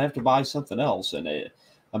 I might have to buy something else. And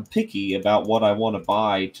I'm picky about what I want to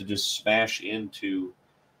buy to just smash into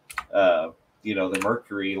you know, the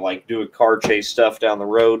Mercury, like doing car chase stuff down the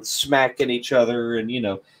road, smacking each other, and, you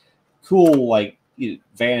know, cool, like, you know,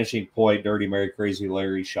 Vanishing Point, Dirty Mary, Crazy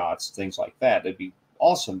Larry shots, things like that. It'd be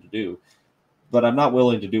awesome to do, but I'm not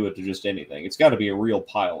willing to do it to just anything. It's got to be a real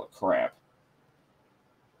pile of crap.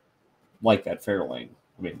 Like that Fairlane.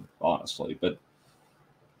 I mean, honestly, but...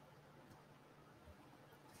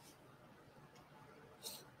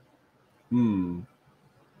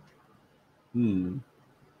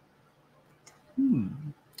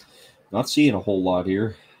 Not seeing a whole lot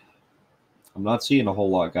here. I'm not seeing a whole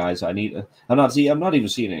lot, guys. I'm not even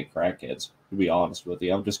seeing any crackheads, to be honest with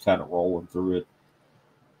you. I'm just kind of rolling through it.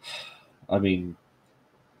 I mean,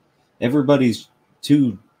 everybody's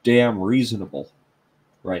too damn reasonable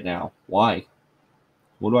right now. Why?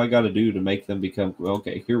 What do I got to do to make them become...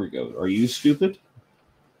 Okay, here we go. Are you stupid?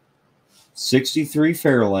 63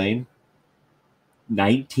 Fairlane,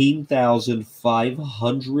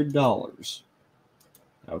 $19,500.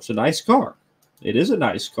 Now, it's a nice car. It is a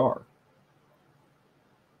nice car.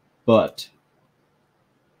 But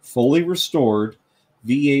fully restored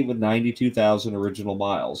V8 with 92,000 original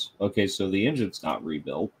miles. Okay, so the engine's not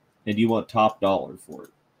rebuilt, and you want top dollar for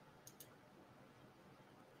it.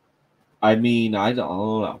 I mean, I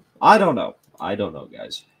don't know. I don't know,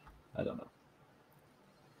 guys. I don't know.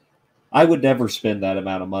 I would never spend that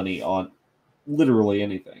amount of money on literally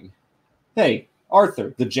anything. Hey,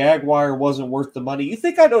 Arthur, the Jaguar wasn't worth the money. You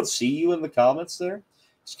think I don't see you in the comments there?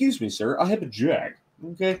 Excuse me, sir. I have a Jag.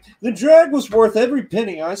 Okay? The Jag was worth every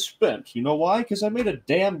penny I spent. You know why? Because I made a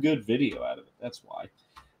damn good video out of it. That's why.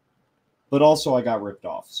 But also I got ripped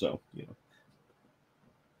off, so, you know.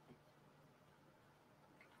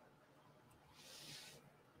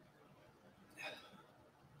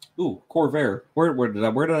 Ooh, Corvair. Where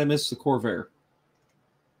did I miss the Corvair?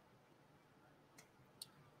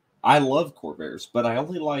 I love Corvairs, but I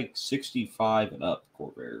only like 65 and up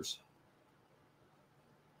Corvairs.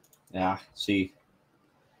 Yeah, see.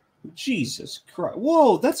 Jesus Christ.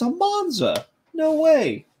 Whoa, that's a Monza. No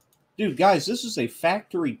way. Dude, guys, this is a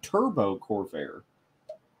factory turbo Corvair.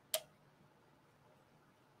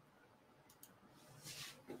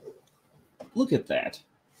 Look at that.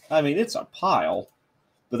 I mean, it's a pile,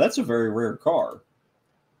 but that's a very rare car.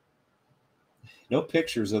 No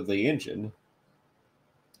pictures of the engine.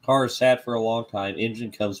 Car sat for a long time.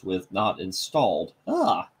 Engine comes with not installed.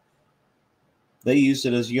 Ah, they used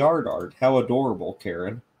it as yard art. How adorable,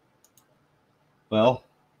 Karen. Well,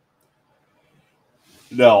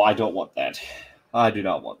 no, I don't want that. I do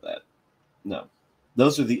not want that. No.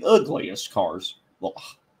 Those are the ugliest cars. Ugh.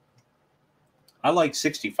 I like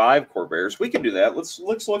 65 Corvairs. We can do that. Let's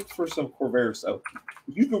look for some Corvairs. So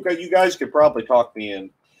you guys could probably talk me in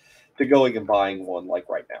to going and buying one like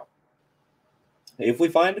right now. If we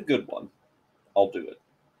find a good one, I'll do it.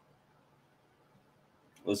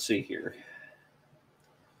 Let's see here.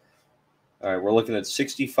 All right, we're looking at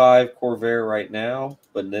 65 Corvair right now,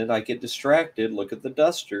 but then I get distracted. Look at the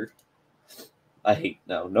Duster. I hate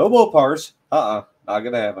no Mopars. Not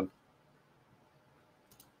gonna happen.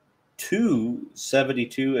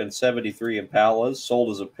 272 and 73 Impalas sold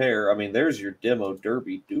as a pair. I mean, there's your demo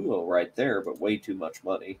Derby duo right there, but way too much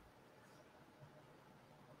money.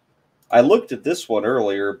 I looked at this one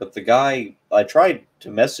earlier, but the guy, I tried to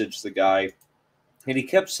message the guy, and he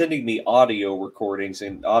kept sending me audio recordings,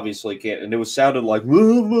 and obviously can't. And it was sounded like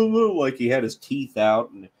like he had his teeth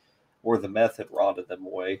out, and or the meth had rotted them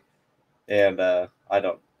away. And I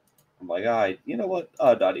don't. I'm like, you know what?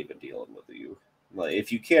 I'm not even dealing with you. Like,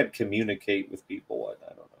 if you can't communicate with people,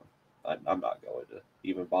 I don't know. I'm not going to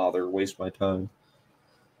even bother, waste my time.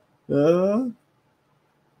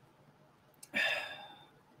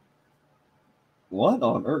 What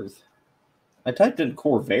on earth? I typed in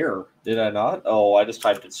Corvair, did I not? Oh, I just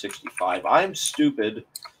typed in 65. I'm stupid.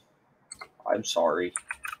 I'm sorry.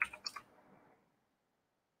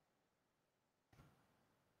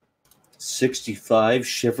 65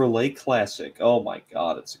 Chevrolet Classic. Oh my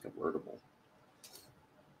God, it's a convertible.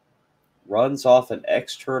 Runs off an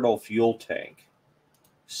external fuel tank.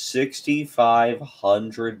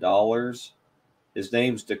 $6,500. His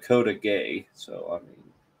name's Dakota Gay, so I mean,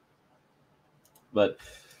 but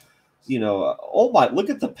you know, oh my! Look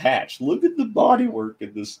at the patch. Look at the bodywork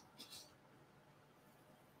in this.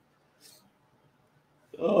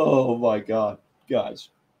 Oh my God, guys!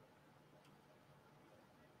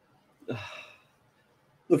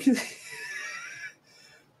 Look at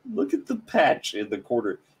look at the patch in the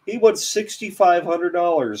corner. He wants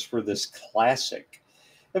 $6,500 for this classic.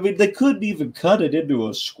 I mean, they couldn't even cut it into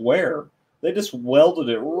a square. They just welded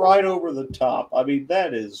it right over the top. I mean,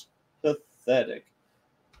 that is pathetic.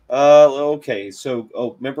 Okay,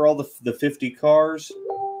 so remember all the 50 cars?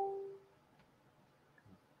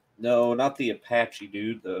 No, not the Apache,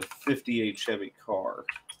 dude. The 58 Chevy car.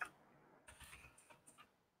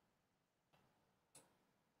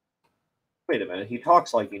 Wait a minute. He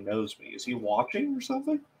talks like he knows me. Is he watching or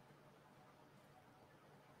something?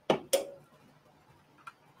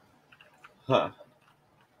 Huh.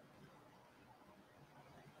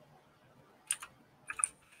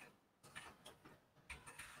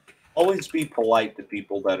 Always be polite to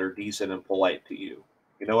people that are decent and polite to you.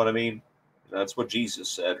 You know what I mean? That's what Jesus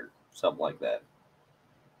said, or something like that.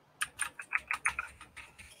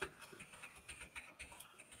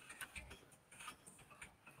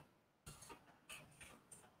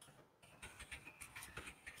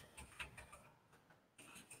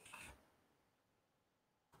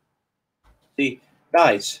 See,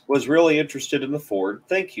 nice. Was really interested in the Ford.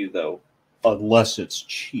 Thank you, though. Unless it's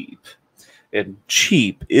cheap. And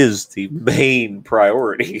cheap is the main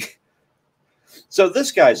priority. So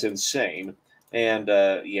this guy's insane. And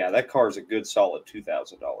yeah, that car is a good solid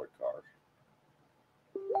 $2,000 car.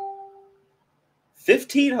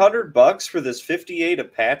 $1,500 for this 58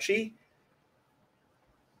 Apache?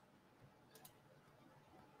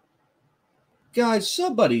 Guys,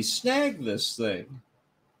 somebody snag this thing.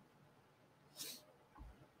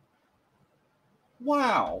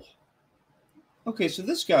 Wow. Okay, so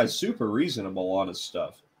this guy's super reasonable on his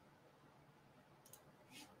stuff.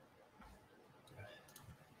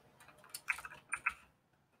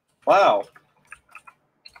 Wow.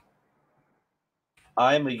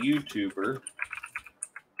 I'm a YouTuber.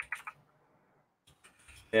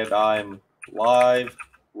 And I'm live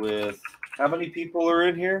with how many people are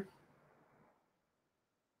in here?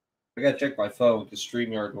 I gotta check my phone because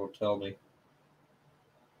StreamYard won't tell me.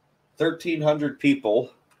 1,300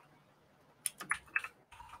 people.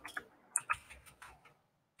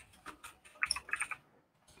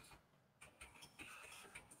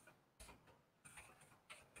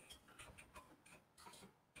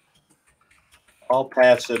 I'll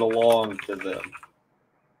pass it along to them.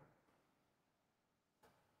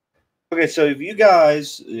 Okay, so if you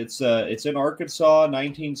guys, it's in Arkansas,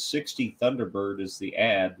 1960 Thunderbird is the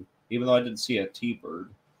ad, even though I didn't see a T-Bird.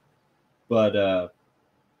 But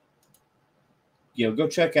go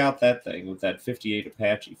check out that thing with that 58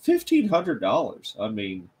 Apache. $1,500. I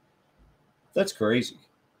mean, that's crazy.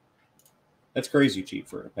 That's crazy cheap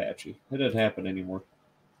for an Apache. It doesn't happen anymore.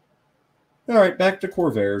 All right, back to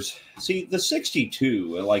Corvairs. See, the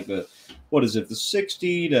 62, like what is it, the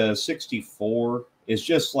 60 to 64 is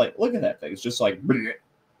just like, look at that thing. It's just like, bleh.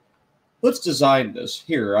 Let's design this.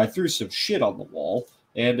 Here, I threw some shit on the wall,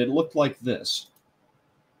 and it looked like this.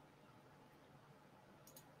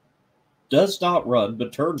 Does not run,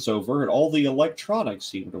 but turns over, and all the electronics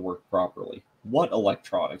seem to work properly. What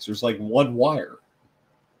electronics? There's like one wire.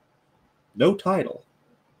 No title.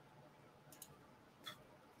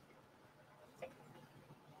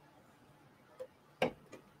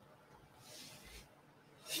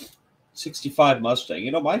 '65 Mustang.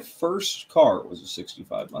 You know, my first car was a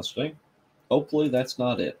 '65 Mustang. Hopefully that's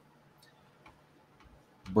not it.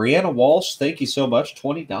 Brianna Walsh, thank you so much.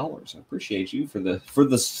 $20. I appreciate you for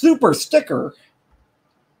the super sticker.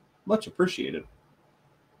 Much appreciated.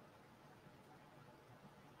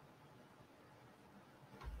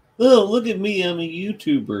 Oh, look at me. I'm a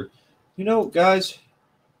YouTuber. You know, guys,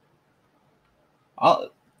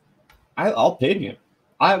 I'll pin you.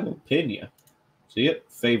 I will pin you. See it?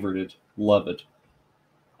 Favorited. Love it.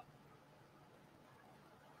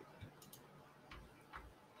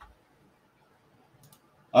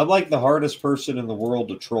 I'm like the hardest person in the world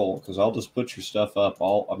to troll because I'll just put your stuff up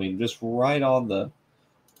just right on the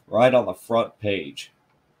front page.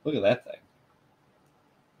 Look at that thing.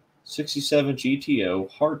 67 GTO,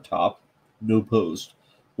 hardtop, no post,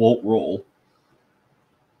 won't roll.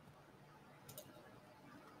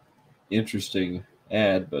 Interesting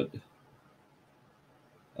ad, but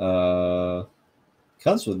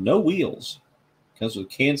comes with no wheels. Comes with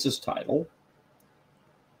Kansas title.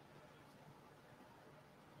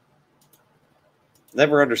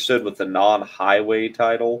 Never understood what the non-highway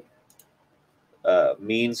title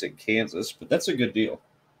means in Kansas, but that's a good deal.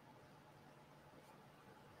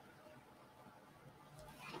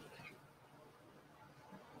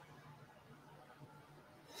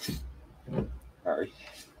 All right.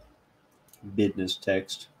 Business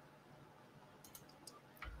text.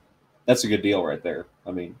 That's a good deal right there.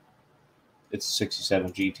 I mean, it's a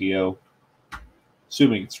 67 GTO.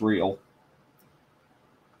 Assuming it's real.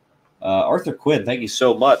 Arthur Quinn, thank you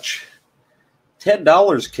so much.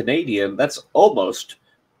 $10 Canadian. That's almost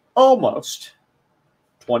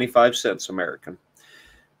 25 cents American.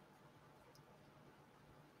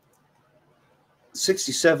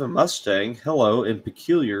 67 Mustang. Hello, and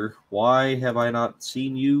peculiar. Why have I not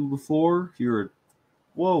seen you before?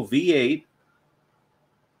 Whoa, V8.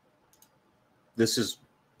 This is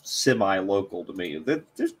semi-local to me.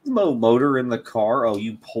 There's no motor in the car. Oh,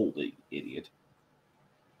 you pulled it, idiot.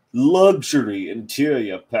 Luxury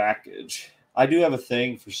interior package. I do have a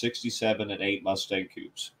thing for 67 and 8 Mustang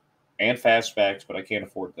coupes and fastbacks, but I can't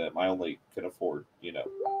afford them. I only can afford,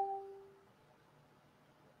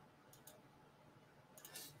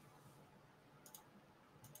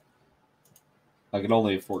 I can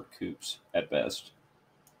only afford coupes at best.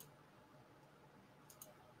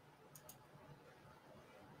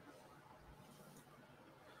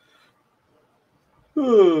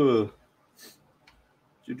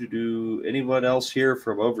 Anyone else here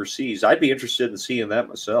from overseas? I'd be interested in seeing that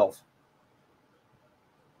myself.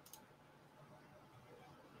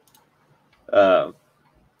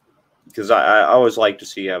 Because I always like to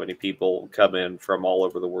see how many people come in from all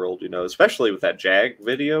over the world, especially with that Jag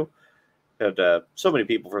video. And so many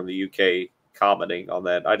people from the UK commenting on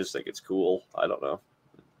that. I just think it's cool. I don't know.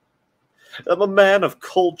 I'm a man of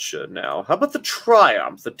culture now. How about the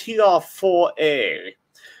Triumph, the TR4A?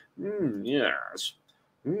 Yes.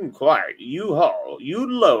 Quiet. You haul. You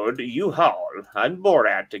load. You haul. I'm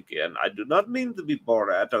Borat again. I do not mean to be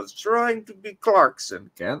Borat. I was trying to be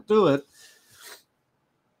Clarkson. Can't do it.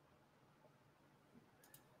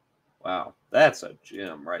 Wow. That's a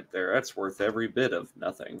gem right there. That's worth every bit of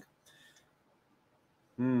nothing.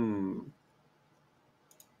 Ooh,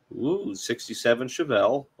 67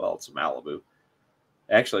 Chevelle. Well, it's a Malibu.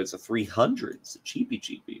 Actually, it's a 300. It's a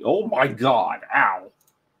cheapy. Oh, my God. Ow.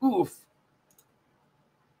 Oof.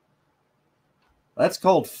 That's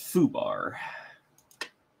called FUBAR.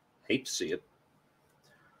 Hate to see it.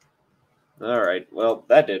 All right. Well,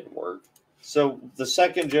 that didn't work. So the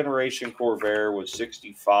second generation Corvair was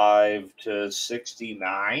 65 to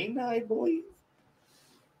 69, I believe.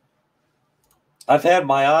 I've had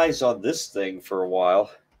my eyes on this thing for a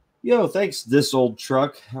while. Yo, thanks, This Old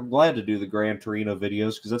Truck. I'm glad to do the Gran Torino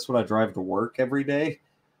videos because that's what I drive to work every day.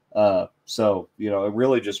 So, it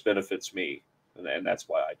really just benefits me. and that's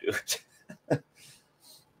why I do it.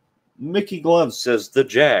 Mickey Gloves says the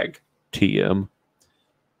Jag. TM.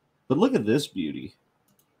 But look at this beauty.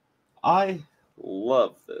 I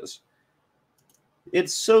love this.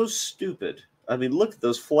 It's so stupid. I mean, look at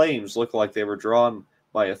those flames. Look like they were drawn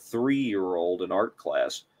by a 3-year-old in art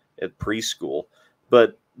class at preschool.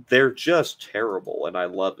 But they're just terrible, and I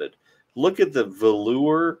love it. Look at the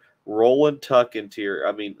velour roll and tuck interior.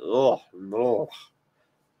 I mean, oh.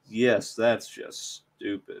 Yes, that's just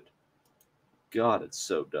stupid. God, it's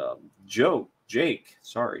so dumb. Jake,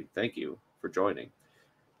 sorry, thank you for joining.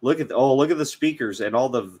 Look at the speakers and all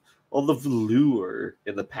the velour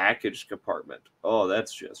in the package compartment. Oh,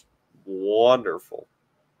 that's just wonderful.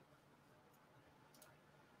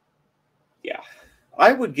 Yeah,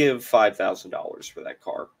 I would give $5,000 for that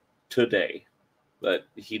car today, but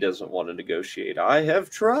he doesn't want to negotiate. I have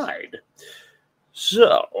tried.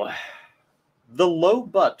 So, the Low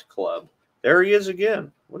Butt Club. There he is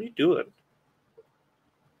again. What are you doing?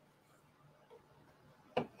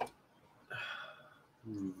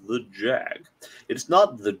 The Jag. It's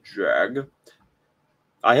not the Jag.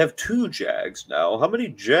 I have 2 Jags now. How many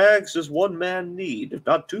Jags does one man need?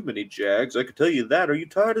 Not too many Jags, I can tell you that. Are you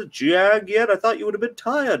tired of Jag yet? I thought you would have been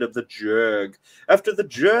tired of the Jag. After the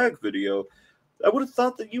Jag video, I would have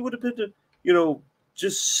thought that you would have been,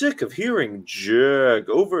 just sick of hearing Jag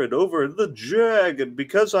over and over. The Jag. And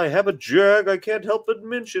because I have a Jag, I can't help but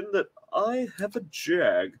mention that I have a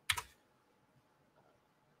Jag.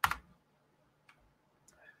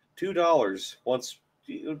 $2 once.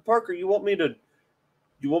 Parker, you want me to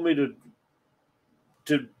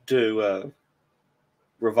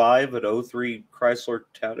revive an 03 Chrysler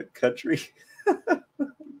Town and Country?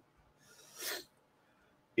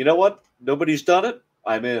 You know what? Nobody's done it.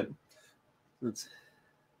 I'm in.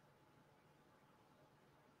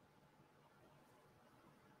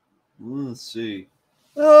 Let's see.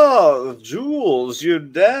 Oh, Jules, your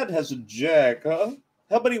dad has a Jag, huh?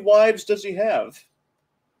 How many wives does he have?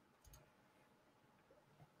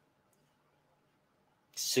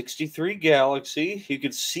 63 Galaxy. You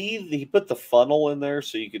could see he put the funnel in there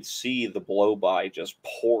so you could see the blow by just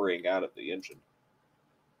pouring out of the engine.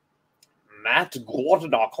 Matt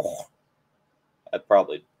Gordnock. That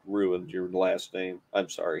probably ruined your last name. I'm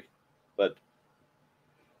sorry. But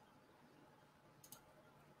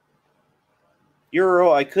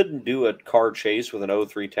Euro, I couldn't do a car chase with an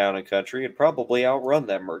 03 Town and Country. It'd probably outrun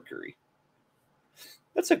that Mercury.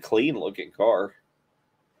 That's a clean looking car.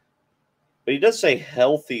 But he does say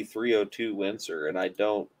healthy 302 Windsor, and I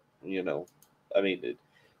don't, it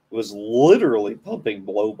was literally pumping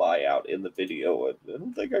blow-by out in the video. I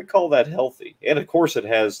don't think I'd call that healthy. And, of course, it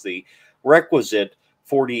has the requisite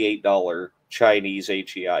 $48 Chinese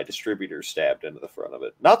HEI distributor stabbed into the front of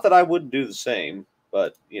it. Not that I wouldn't do the same,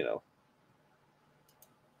 but,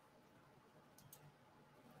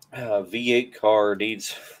 V8 car needs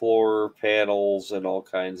floor panels and all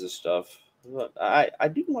kinds of stuff. I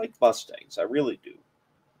do like Mustangs. I really do.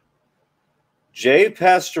 Jay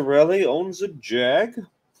Pastorelli owns a Jag.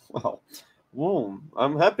 Well,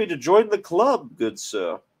 I'm happy to join the club, good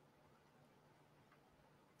sir.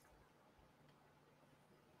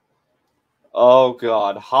 Oh,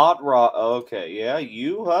 God. Hot Rod. Okay, yeah,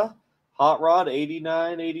 you, huh? Hot Rod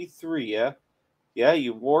 89, 83, yeah? Yeah,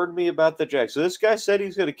 you warned me about the Jag. So this guy said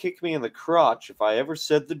he's going to kick me in the crotch if I ever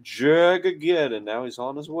said the Jag again, and now he's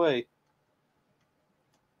on his way.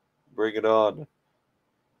 Bring it on.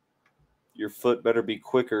 Your foot better be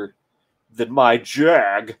quicker than my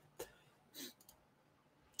Jag.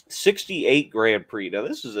 68 Grand Prix. Now,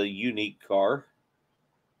 this is a unique car.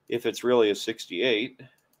 If it's really a 68.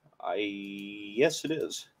 Yes, it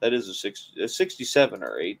is. That is a 67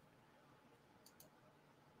 or 8.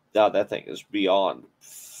 Now, that thing is beyond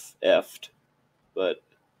effed. But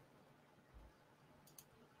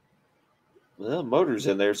the motor's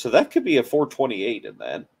in there. So that could be a 428 in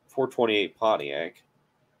that. 428 Pontiac.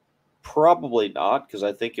 Probably not, because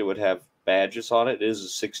I think it would have badges on it. It is a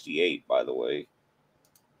 68, by the way.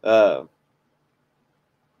 No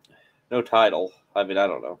title. I mean, I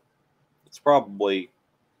don't know. It's probably...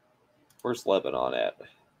 Where's Lebanon at?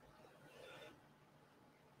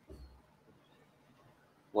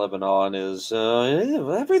 Lebanon is...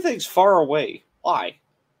 everything's far away. Why?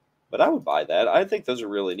 But I would buy that. I think those are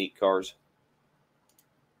really neat cars.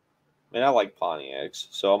 I mean, I like Pontiacs,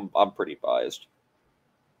 so I'm pretty biased.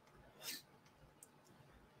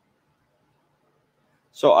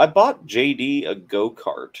 So I bought JD a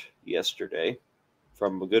go-kart yesterday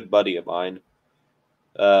from a good buddy of mine.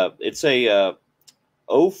 It's a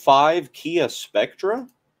 05 Kia Spectra,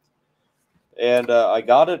 and I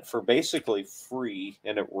got it for basically free,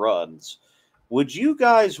 and it runs. Would you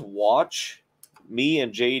guys watch me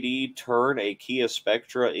and JD turn a Kia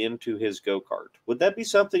Spectra into his go-kart? Would that be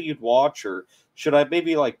something you'd watch, or should I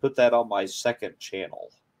maybe like put that on my second channel?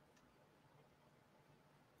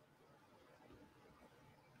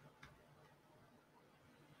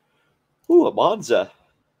 Ooh, a Monza.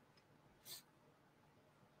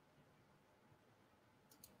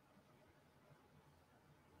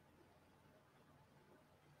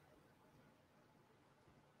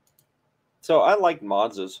 So I like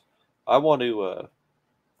Monzas. I want to.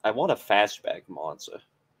 I want a fastback Monza.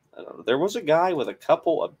 I don't know. There was a guy with a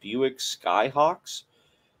couple of Buick Skyhawks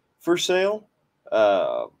for sale,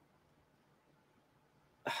 uh,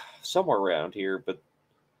 somewhere around here. But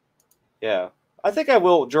yeah, I think I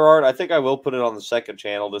will, Gerard. I think I will put it on the second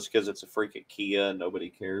channel just because it's a freaking Kia and nobody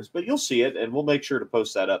cares. But you'll see it, and we'll make sure to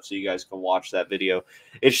post that up so you guys can watch that video.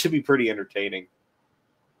 It should be pretty entertaining.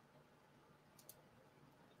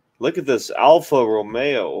 Look at this Alfa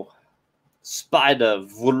Romeo Spider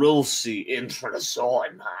Veloci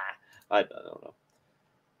Intrasoma. I don't know.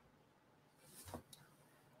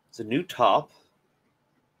 It's a new top,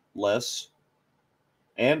 less,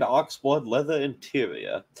 and oxblood leather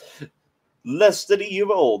interior. Less than a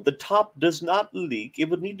year old. The top does not leak.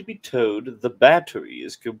 It would need to be towed. The battery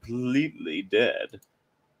is completely dead.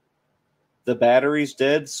 The battery's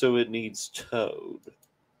dead, so it needs towed.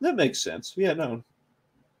 That makes sense. Yeah, no.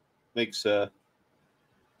 Makes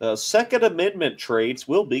Second Amendment trades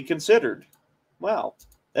will be considered. Wow.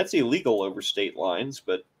 That's illegal over state lines,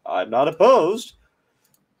 but I'm not opposed.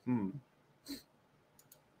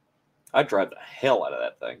 I'd drive the hell out of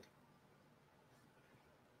that thing.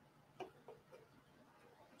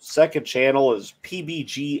 Second channel is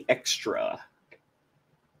PBG Extra.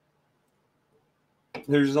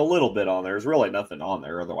 There's a little bit on there. There's really nothing on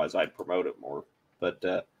there. Otherwise, I'd promote it more. But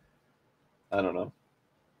I don't know.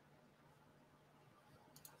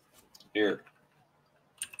 Here.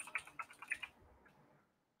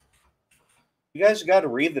 You guys got to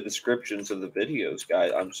read the descriptions of the videos,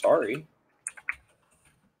 guys. I'm sorry.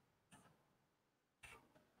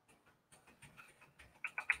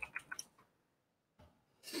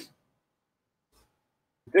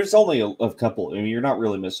 There's only a couple. I mean, you're not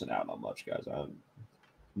really missing out on much, guys. I'm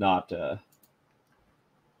not I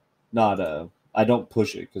don't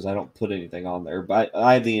push it because I don't put anything on there. But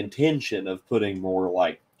I have the intention of putting more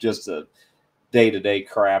like just the day-to-day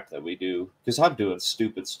crap that we do because I'm doing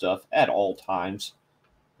stupid stuff at all times,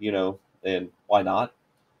 you know, and why not,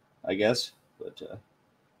 I guess. But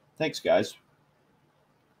thanks, guys.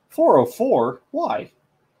 404? Why?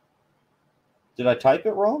 Did I type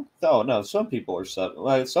it wrong? Oh, no, some people are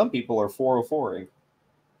 404ing.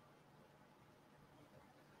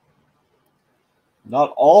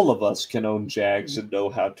 Not all of us can own Jags and know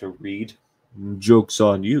how to read. Joke's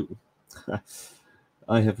on you.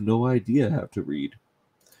 I have no idea how to read.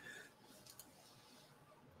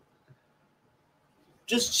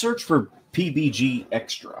 Just search for PBG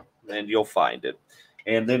Extra and you'll find it.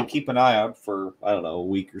 And then keep an eye out for, I don't know, a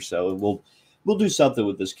week or so, and we'll do something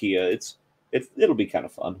with this Kia. It'll be kind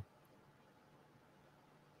of fun.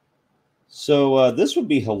 So this would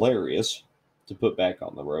be hilarious to put back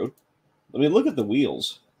on the road. I mean, look at the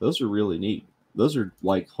wheels. Those are really neat. Those are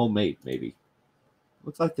like homemade, maybe.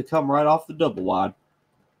 Looks like they come right off the double wide.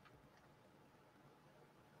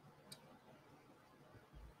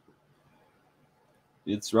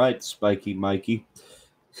 It's right, Spiky Mikey.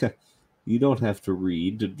 You don't have to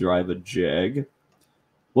read to drive a Jag.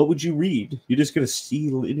 What would you read? You're just going to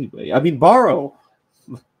steal anyway. I mean, borrow.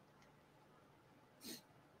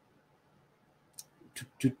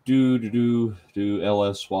 Do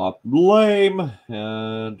LS swap. Lame.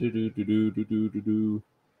 You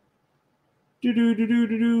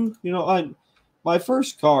know, my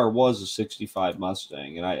first car was a 65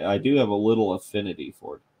 Mustang, and I do have a little affinity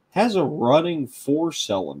for it. Has a running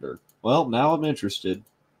 4-cylinder. Well, now I'm interested.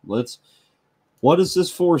 What does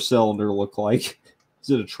this 4-cylinder look like? Is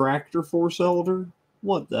it a tractor 4-cylinder?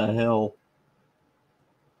 What the hell?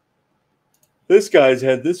 This guy's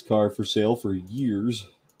had this car for sale for years.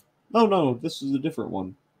 Oh, no, this is a different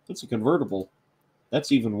one. It's a convertible.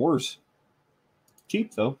 That's even worse.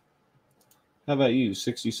 Cheap, though. How about you?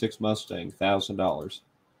 66 Mustang, $1,000.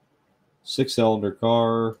 6-cylinder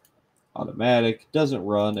car, automatic, doesn't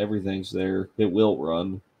run. Everything's there. It will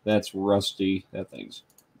run. That's rusty. That thing's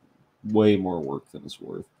way more work than it's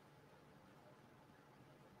worth.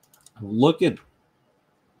 Look at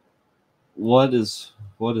what is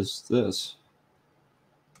this?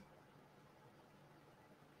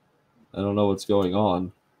 I don't know what's going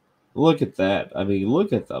on. Look at that. I mean,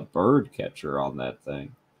 look at the bird catcher on that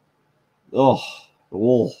thing. Oh.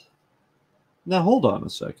 Now, hold on a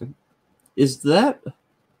second. Is that...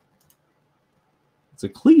 It's a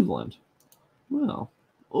Cleveland. Wow.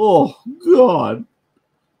 Oh, God.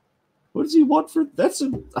 What does he want for... That's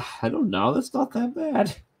a... I don't know. That's not that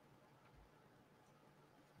bad.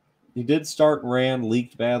 He did start and ran,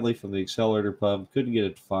 leaked badly from the accelerator pump, couldn't get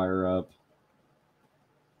it to fire up.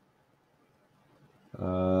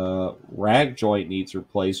 Rag joint needs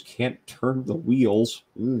replaced, can't turn the wheels.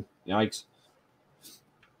 Yikes.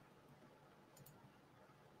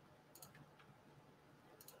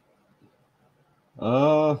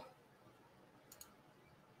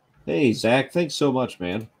 Hey, Zach, thanks so much,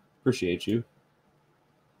 man. Appreciate you.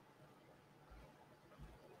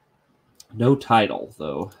 No title,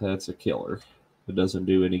 though. That's a killer. It doesn't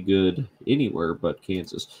do any good anywhere but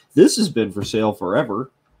Kansas. This has been for sale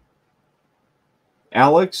forever.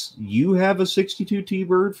 Alex, you have a 62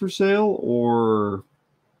 T-Bird for sale? Or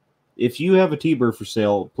if you have a T-Bird for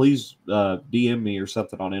sale, please DM me or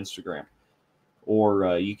something on Instagram.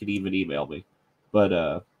 Or you can even email me.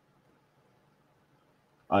 But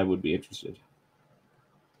I would be interested.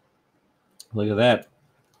 Look at that.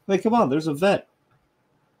 Hey, come on, there's a vet.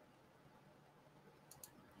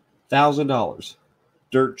 $1,000.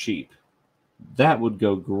 Dirt cheap. That would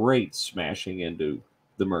go great smashing into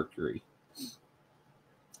the Mercury. I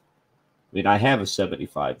mean, I have a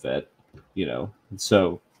 75 vet, you know, and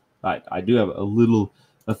so I do have a little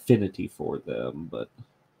affinity for them, but...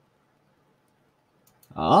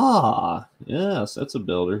 Ah, yes, that's a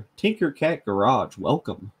builder. Tinker Cat Garage,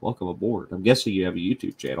 welcome. Welcome aboard. I'm guessing you have a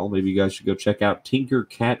YouTube channel. Maybe you guys should go check out Tinker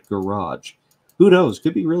Cat Garage. Who knows?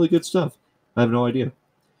 Could be really good stuff. I have no idea.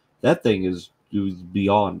 That thing is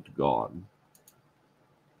beyond gone.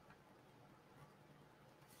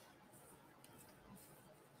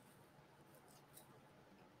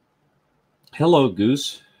 Hello,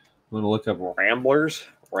 Goose. Want to look up Ramblers?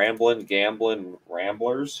 Ramblin', Gamblin',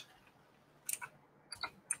 Ramblers?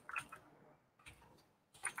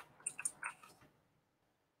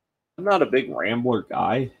 I'm not a big Rambler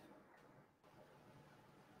guy.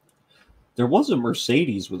 There was a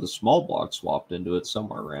Mercedes with a small block swapped into it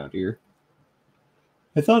somewhere around here.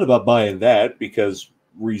 I thought about buying that because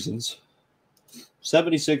reasons.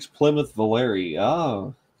 76 Plymouth Valeri.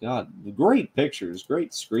 Oh, God. Great pictures, great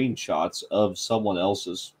screenshots of someone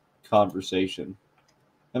else's conversation.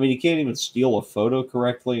 I mean, you can't even steal a photo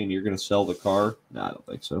correctly and you're going to sell the car? No, I don't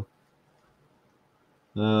think so.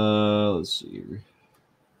 Let's see here.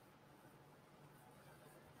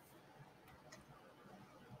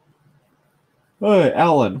 Hey,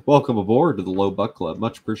 Alan, welcome aboard to the Low Buck Club.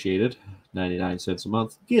 Much appreciated. 99 cents a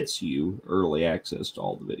month gets you early access to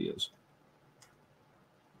all the videos.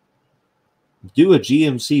 Do a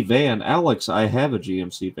GMC van. Alex, I have a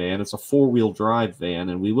GMC van. It's a four-wheel drive van,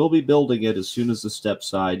 and we will be building it as soon as the step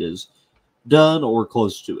side is done or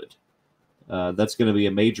close to it. That's going to be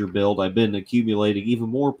a major build. I've been accumulating even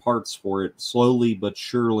more parts for it. Slowly but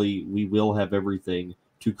surely, we will have everything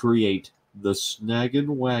to create the Snaggin'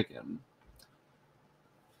 Wagon.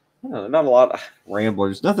 Not a lot of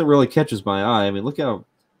Ramblers. Nothing really catches my eye. I mean, look how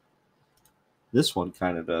this one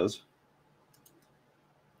kind of does.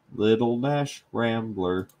 Little Nash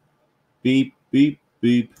Rambler. Beep, beep,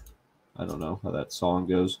 beep. I don't know how that song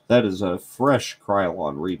goes. That is a fresh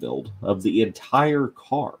Krylon rebuild of the entire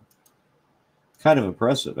car. Kind of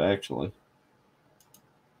impressive, actually.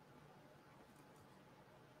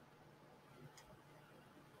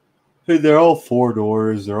 Hey, they're all four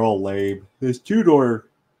doors. They're all lame. This two-door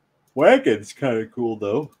wagon's kind of cool,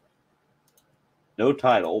 though. No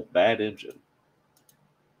title, bad engine.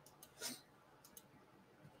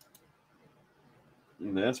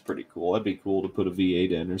 That's pretty cool. That'd be cool to put a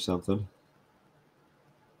V8 in or something.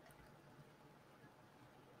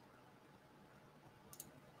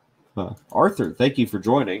 Arthur, thank you for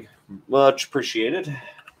joining. Much appreciated.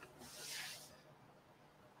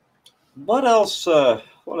 What else?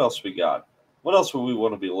 What else we got? What else would we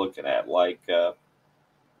want to be looking at? Like, come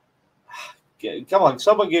on,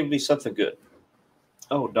 someone give me something good.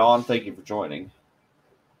 Oh, Dawn, thank you for joining.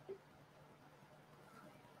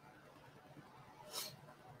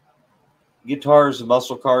 Guitars and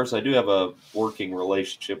muscle cars. I do have a working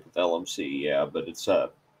relationship with LMC, yeah, but it's a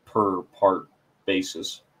per part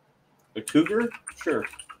basis. A cougar? Sure.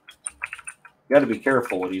 Got to be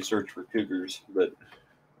careful when you search for cougars, but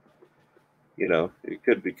you know, it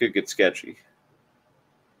could get sketchy.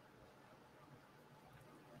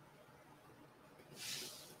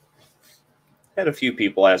 Had a few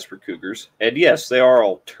people ask for cougars, and yes, they are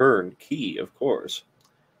all turnkey, of course.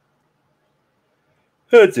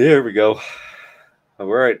 There we go. All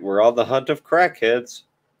right, we're on the hunt of crackheads.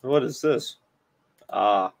 What is this?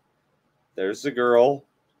 Ah, there's the girl.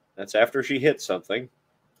 That's after she hit something.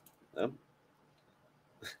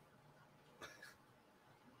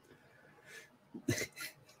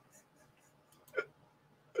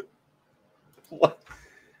 What?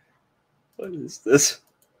 What is this?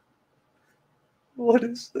 What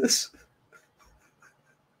is this?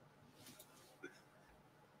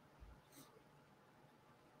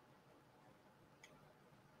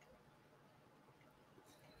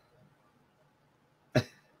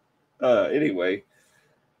 Anyway.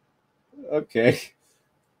 Okay.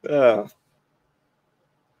 There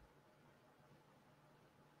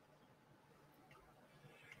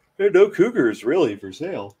are no cougars really for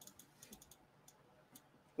sale.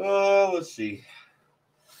 Let's see.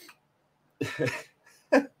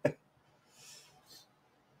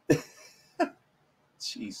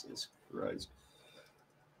 Jesus Christ.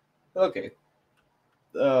 Okay.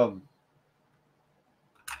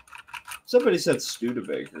 Somebody said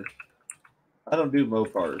Studebaker. I don't do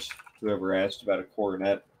Mopars. Whoever asked about a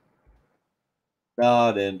Coronet.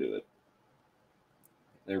 Not into it.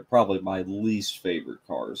 They're probably my least favorite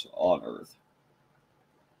cars on Earth.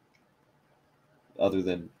 Other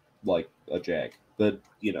than, like, a Jag. But,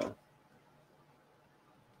 you know.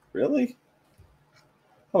 Really?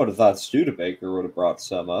 I would have thought Studebaker would have brought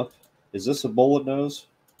some up. Is this a bullet nose?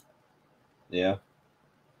 Yeah.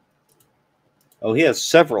 Oh, he has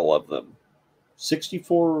several of them.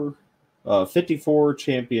 54, 54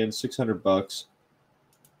 Champion, $600.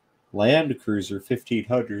 Land Cruiser,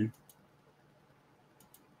 $1,500.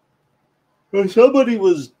 Well, somebody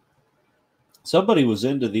was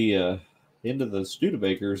into the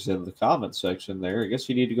Studebakers in the comment section there. I guess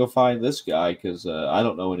you need to go find this guy because I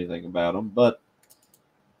don't know anything about them, but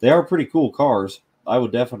they are pretty cool cars. I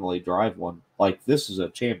would definitely drive one. Like, this is a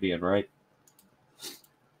Champion, right?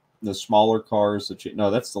 The smaller cars.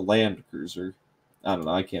 No, that's the Land Cruiser. I don't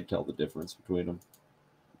know. I can't tell the difference between them.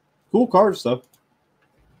 Cool cars, though.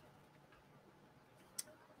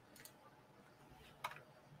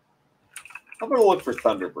 I'm going to look for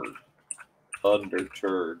Thunderbird. Thunder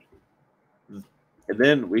Turd. And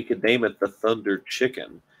then we could name it the Thunder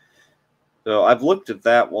Chicken. So I've looked at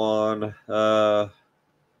that one.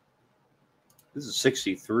 This is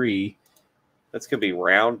 63. That's going to be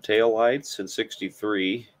round taillights in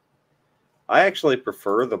 63. I actually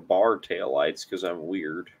prefer the bar taillights because I'm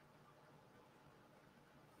weird.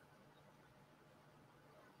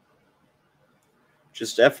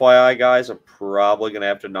 Just FYI, guys, I'm probably going to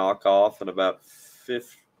have to knock off in about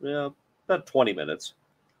 20 minutes.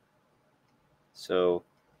 So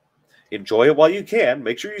enjoy it while you can.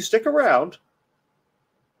 Make sure you stick around.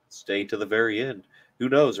 Stay to the very end. Who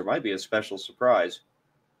knows? There might be a special surprise.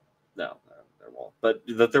 No, there won't. But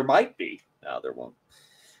that there might be. No, there won't.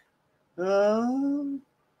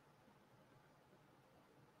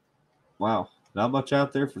 Wow. Not much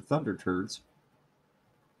out there for Thunder Turds.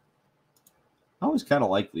 I always kind of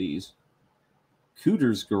like these.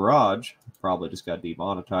 Cooter's Garage. Probably just got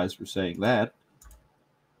demonetized for saying that.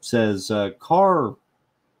 Says car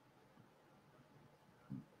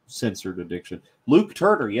censored addiction. Luke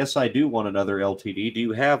Turner. Yes, I do want another LTD. Do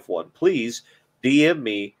you have one? Please DM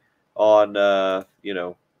me on,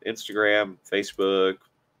 Instagram, Facebook,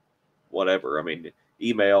 whatever. I mean,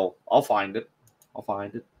 email. I'll find it.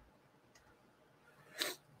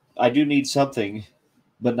 I do need something,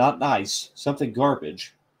 but not nice. Something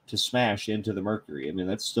garbage to smash into the Mercury. I mean,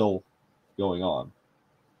 that's still going on.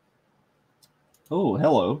 Oh,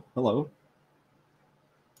 hello.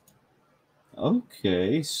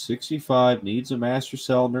 Okay, 65 needs a master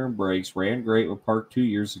cylinder and brakes. Ran great when parked 2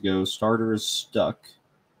 years ago. Starter is stuck.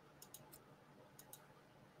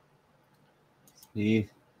 I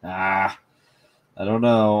don't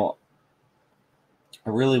know. I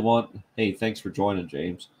really want. Hey, thanks for joining,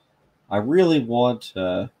 James. I really want,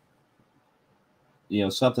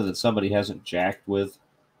 something that somebody hasn't jacked with,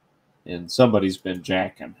 and somebody's been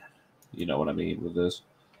jacking. You know what I mean with this.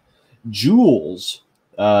 Jules,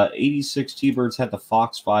 86 T-Birds had the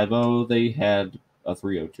Fox 5.0. They had a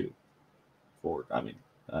 302 Ford. I mean,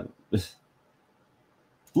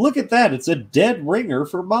 look at that. It's a dead ringer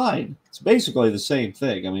for mine. It's basically the same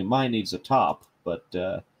thing. I mean, mine needs a top, but,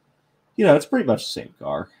 it's pretty much the same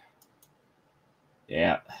car.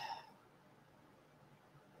 Yeah.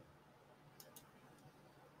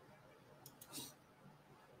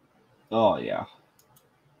 Oh, yeah.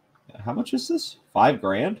 How much is this?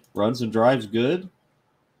 $5,000. Runs and drives good.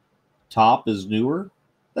 Top is newer.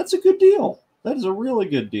 That's a good deal. That is a really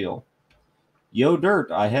good deal. Yo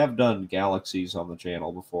Dirt. I have done Galaxies on the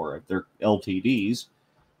channel before. They're LTDs,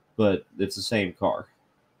 but it's the same car.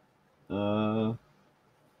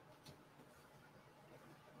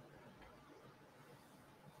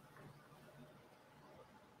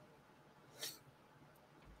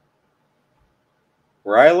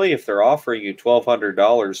 Riley, if they're offering you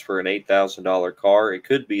 $1,200 for an $8,000 car, it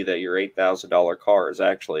could be that your $8,000 car is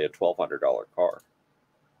actually a $1,200 car.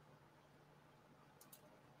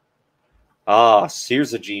 Ah,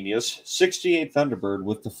 here's a genius. 68 Thunderbird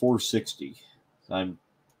with the 460. I'm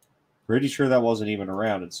pretty sure that wasn't even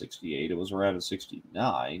around in 68. It was around in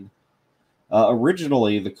 69.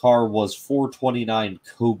 Originally, the car was 429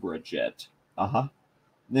 Cobra Jet. Uh-huh.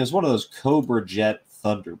 And it was one of those Cobra Jet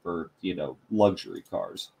Thunderbird, luxury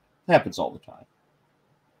cars. It happens all the time.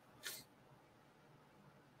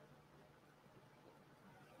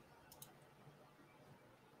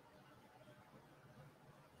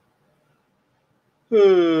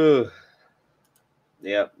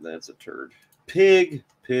 Yep, that's a turd.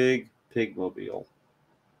 Pigmobile.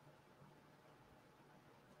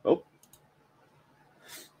 Oh.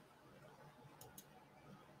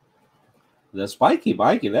 The Spiky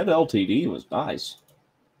Mikey, that LTD was nice.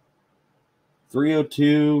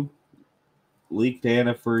 302, leaked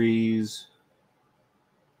antifreeze.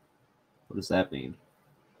 What does that mean?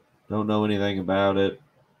 Don't know anything about it.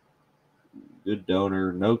 Good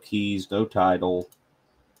donor, no keys, no title.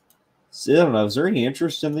 See, I don't know. Is there any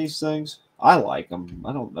interest in these things? I like them.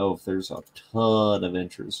 I don't know if there's a ton of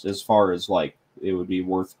interest as far as like it would be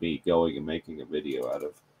worth me going and making a video out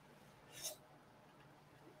of.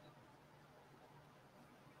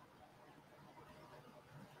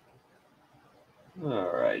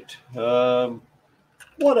 All right.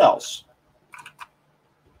 What else?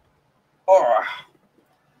 What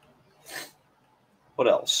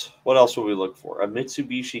else? What else will we look for? A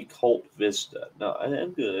Mitsubishi Colt Vista. No,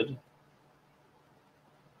 I'm good.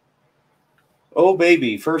 Oh,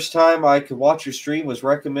 baby. First time I could watch your stream was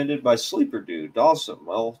recommended by Sleeper Dude. Awesome.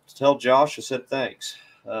 Well, tell Josh I said thanks.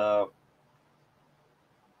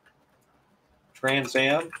 Trans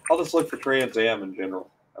Am. I'll just look for Trans Am in general.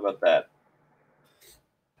 How about that?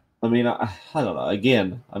 I mean, I don't know.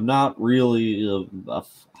 Again, I'm not really I'm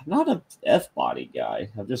not a F-body guy.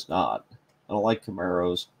 I'm just not. I don't like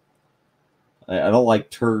Camaros. I don't like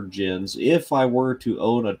turd gens. If I were to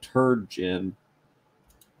own a turd gen,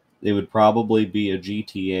 it would probably be a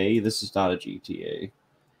GTA. This is not a GTA.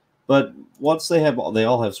 But once they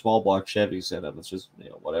all have small block Chevys in them. It's just,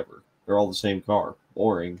 whatever. They're all the same car.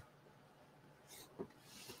 Boring.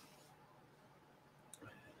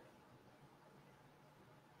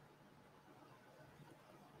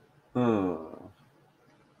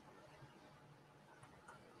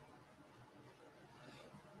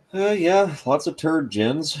 Yeah, lots of turd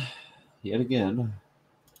gens. Yet again.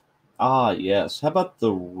 Ah, yes. How about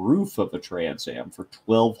the roof of a Trans Am for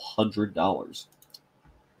 $1,200?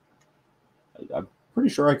 I'm pretty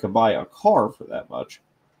sure I could buy a car for that much.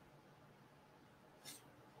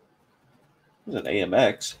 It was an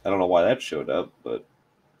AMX. I don't know why that showed up, but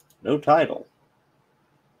no title.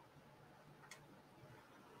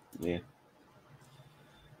 Yeah.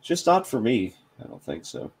 It's just not for me. I don't think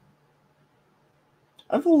so.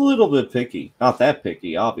 I'm a little bit picky. Not that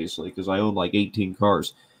picky, obviously, because I own like 18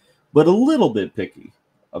 cars. But a little bit picky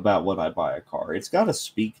about when I buy a car. It's got to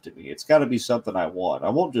speak to me. It's got to be something I want. I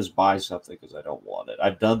won't just buy something because I don't want it.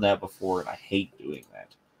 I've done that before, and I hate doing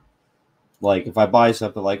that. Like, if I buy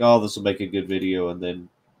something like, oh, this will make a good video, and then,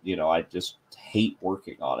 I just hate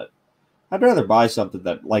working on it. I'd rather buy something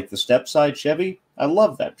that, like the step-side Chevy, I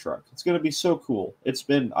love that truck. It's going to be so cool.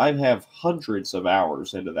 I have hundreds of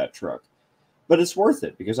hours into that truck. But it's worth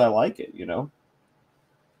it because I like it,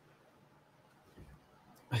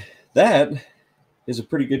 That is a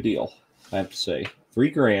pretty good deal, I have to say.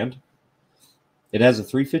 $3,000. It has a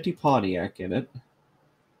 350 Pontiac in it.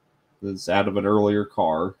 That's out of an earlier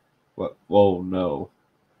car. What? Oh, no.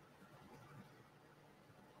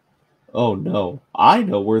 Oh, no. I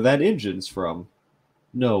know where that engine's from.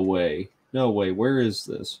 No way. No way. Where is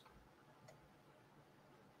this?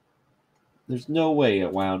 There's no way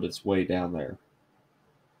it wound its way down there.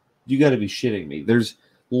 You got to be shitting me. There's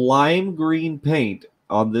lime green paint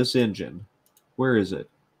on this engine. Where is it?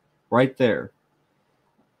 Right there.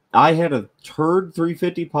 I had a turd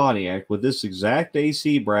 350 Pontiac with this exact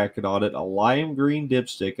AC bracket on it, a lime green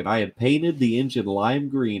dipstick, and I had painted the engine lime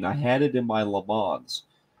green. I had it in my Le Mans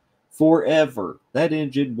forever. That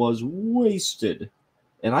engine was wasted,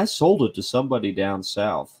 and I sold it to somebody down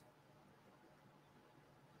south.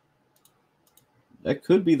 That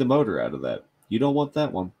could be the motor out of that. You don't want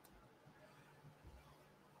that one.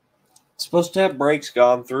 Supposed to have brakes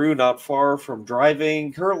gone through, not far from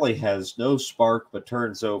driving. Currently has no spark, but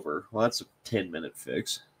turns over. Well, that's a 10-minute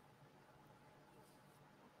fix.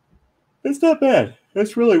 It's not bad.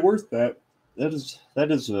 That's really worth that. That's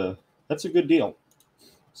a good deal.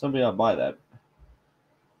 Somebody ought to buy that.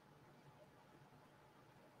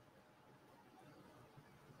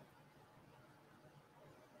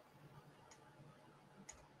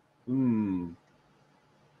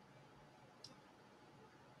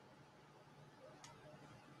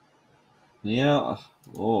 Yeah.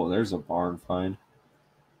 Oh, there's a barn find.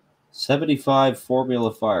 75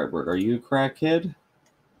 Formula Firebird. Are you a crackhead?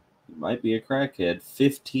 You might be a crackhead.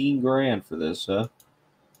 15 grand for this, huh?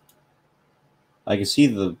 I can see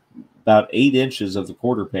the about 8 inches of the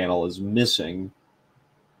quarter panel is missing.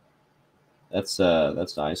 That's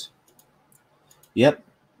nice. Yep,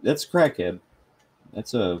 that's crackhead.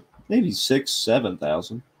 That's maybe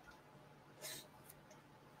 6,000-7,000.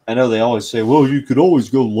 I know they always say, well, you could always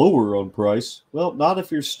go lower on price. Well, not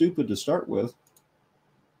if you're stupid to start with.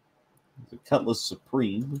 The Cutlass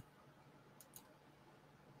Supreme.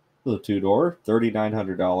 The two-door,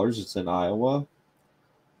 $3,900. It's in Iowa.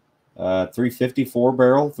 354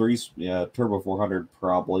 barrel, turbo 400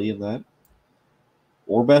 probably in that.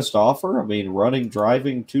 Or best offer. I mean, running,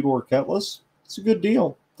 driving, two-door Cutlass. It's a good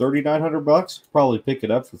deal. $3,900. Probably pick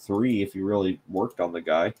it up for $3,000 if you really worked on the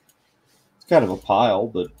guy. It's kind of a pile,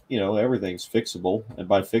 but you know everything's fixable, and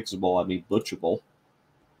by fixable I mean butchable.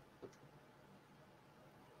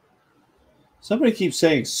 Somebody keeps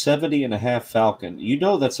saying 70.5 Falcon. You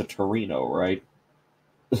know that's a Torino, right?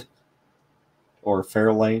 Or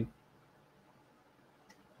Fairlane.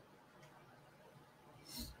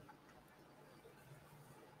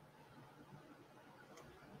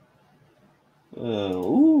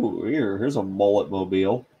 Here's a mullet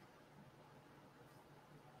mobile.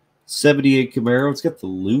 78 Camaro. It's got the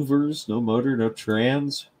louvers, no motor, no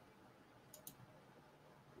trans.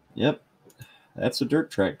 Yep, that's a dirt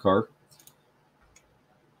track car.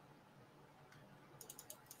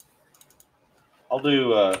 I'll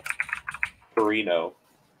do Torino.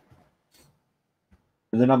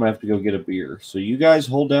 And then I'm going to have to go get a beer. So you guys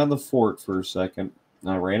hold down the fort for a second.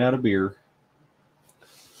 I ran out of beer.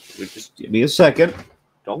 Just give me a second.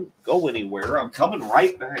 Don't go anywhere. I'm coming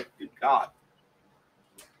right back. Good God.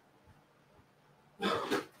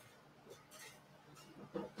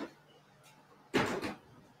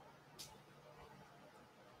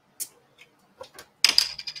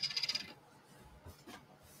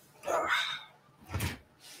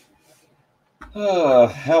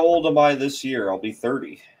 How old am I this year? I'll be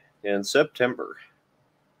 30 in September.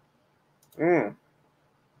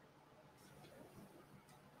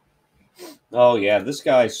 Oh, yeah. This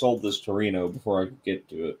guy sold this Torino before I could get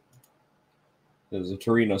to it. It was a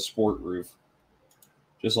Torino sport roof.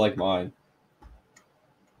 Just like mine.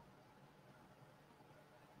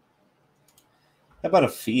 How about a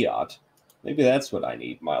Fiat? Maybe that's what I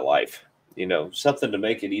need in my life. You know, something to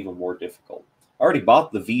make it even more difficult. I already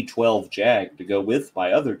bought the V12 Jag to go with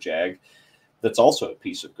my other Jag that's also a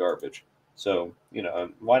piece of garbage. So, you know,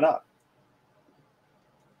 why not?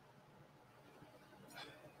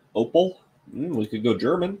 Opel? We could go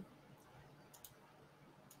German.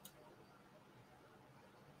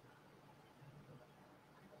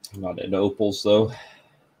 I'm not into Opels, though.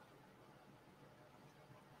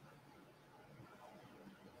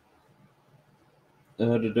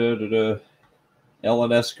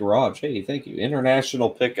 LNS Garage. Hey, thank you. International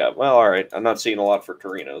pickup. Well, all right. I'm not seeing a lot for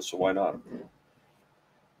Torino, so why not?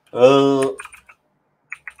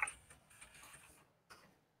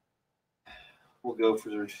 We'll go for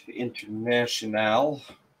the International.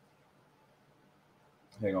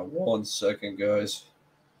 Hang on 1 second, guys.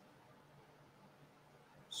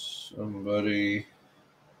 Somebody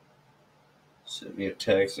sent me a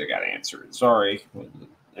text. I got to answer it. Sorry.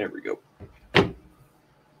 There we go.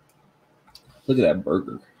 Look at that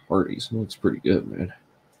burger. Hardee's. It looks pretty good, man.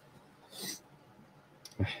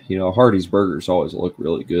 You know, Hardee's burgers always look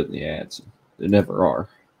really good in the ads. They never are.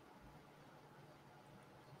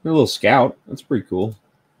 They're a little Scout. That's pretty cool.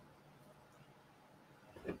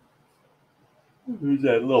 Who's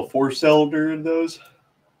that little 4-cylinder in those?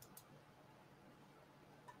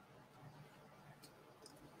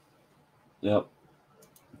 Yep.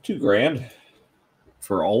 $2,000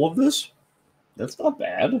 for all of this? That's not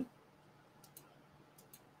bad.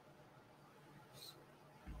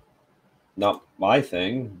 Not my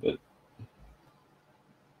thing, but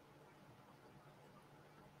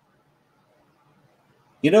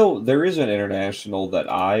you know, there is an International that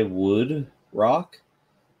I would rock,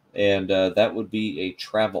 and that would be a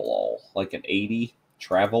Travelall, like an 80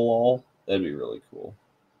 Travelall. That'd be really cool.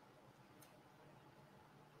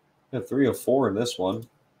 I have 304 in this one,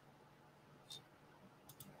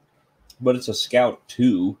 but it's a Scout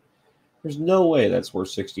 2. There's no way that's worth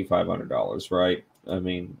 $6,500, right? I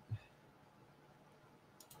mean,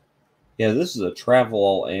 yeah, this is a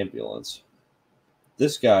Travelall ambulance.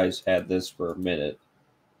 This guy's had this for a minute.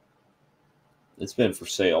 It's been for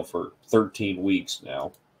sale for 13 weeks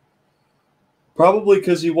now. Probably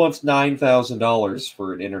because he wants $9,000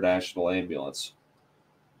 for an international ambulance.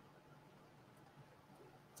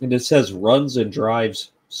 And it says runs and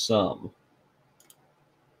drives some.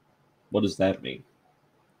 What does that mean?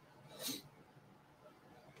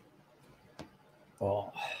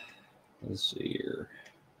 Oh, let's see here.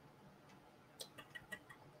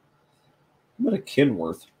 What a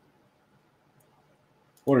Kenworth.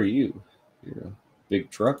 What are you? You're a big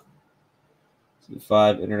truck.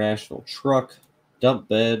 5 international truck. Dump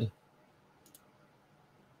bed.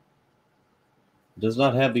 Does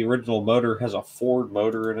not have the original motor. Has a Ford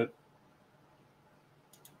motor in it.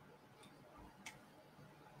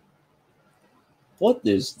 What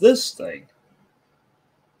is this thing?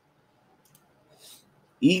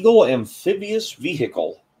 Eagle amphibious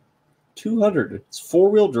vehicle. 200. It's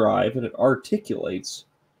 4-wheel drive and it articulates.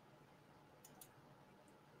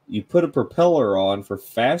 You put a propeller on for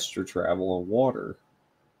faster travel on water.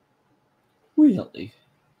 Really?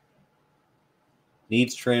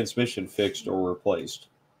 Needs transmission fixed or replaced.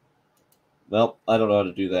 Well, I don't know how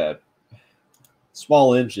to do that.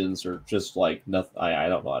 Small engines are just like nothing. I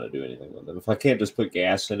don't know how to do anything with them. If I can't just put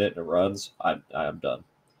gas in it and it runs, I'm done.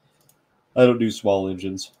 I don't do small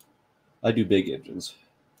engines. I do big engines.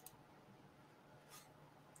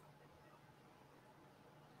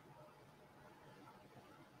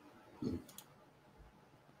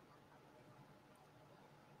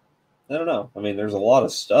 I don't know. I mean, there's a lot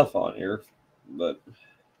of stuff on here, but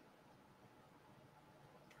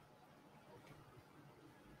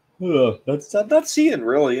I'm not seeing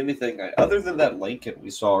really anything other than that Lincoln we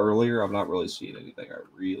saw earlier. I'm not really seeing anything I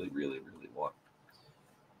really want.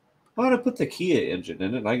 I'm going to put the Kia engine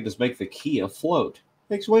in it, and I can just make the Kia float.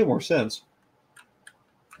 Makes way more sense.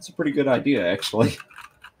 That's a pretty good idea, actually.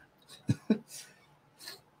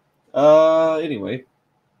 Anyway.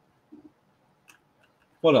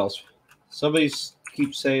 What else? Somebody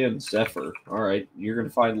keeps saying Zephyr. All right, you're going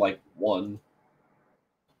to find like one.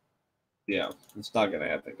 Yeah, it's not going to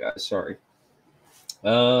happen, guys. Sorry.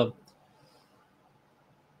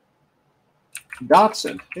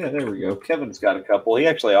 Datsun. Yeah, there we go. Kevin's got a couple. He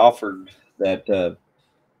actually offered that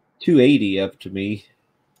 280 up to me.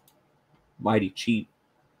 Mighty cheap,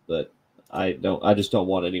 but I just don't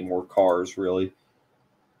want any more cars, really.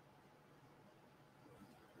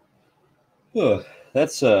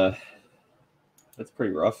 That's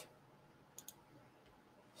pretty rough.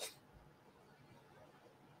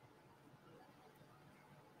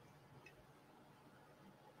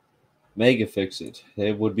 Mega Fix It.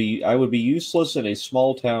 I would be useless in a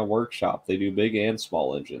small town workshop. They do big and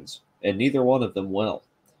small engines, and neither one of them well.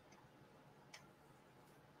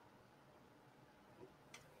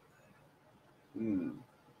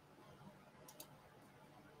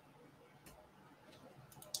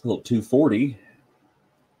 A little 240.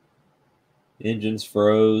 Engines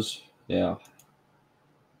froze. Yeah. How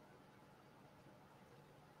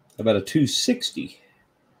about a 260?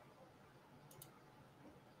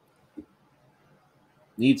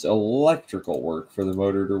 Needs electrical work for the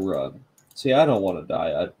motor to run. See, I don't want to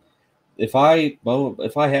die. If I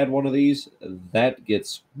had one of these, that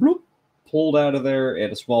gets bloop, pulled out of there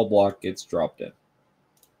and a small block gets dropped in.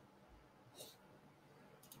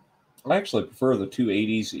 I actually prefer the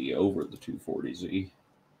 280Z over the 240Z.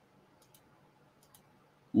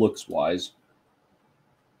 Looks wise.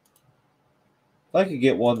 If I could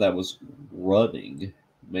get one that was running,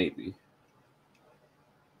 maybe.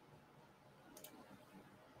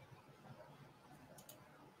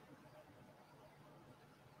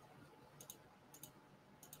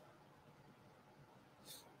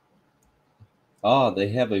 They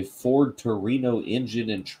have a Ford Torino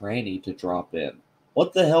engine and tranny to drop in.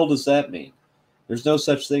 What the hell does that mean? There's no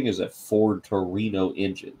such thing as a Ford Torino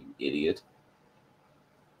engine, you idiot.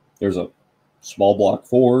 There's a small block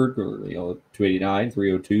Ford, or 289,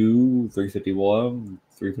 302, 351,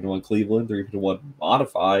 351 Cleveland, 351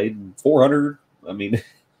 modified, 400. I mean,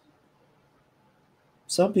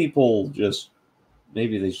 some people just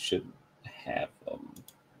maybe they shouldn't have them.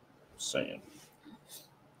 Saying.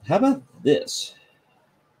 How about this?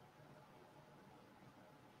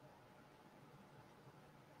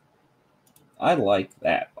 I like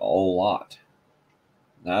that a lot.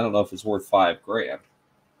 Now, I don't know if it's worth $5,000.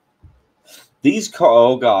 These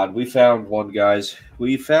oh God, we found one, guys.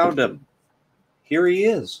 We found him. Here he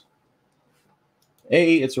is.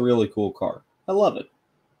 It's a really cool car. I love it.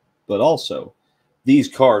 But also, these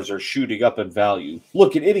cars are shooting up in value.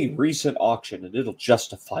 Look at any recent auction and it'll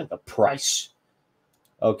justify the price.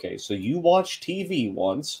 Okay, so you watch TV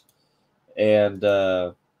once, and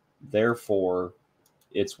therefore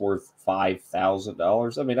it's worth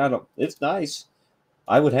 $5,000. I mean, it's nice.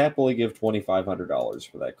 I would happily give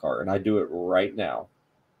 $2,500 for that car, and I do it right now.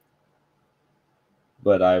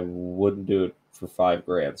 But I wouldn't do it for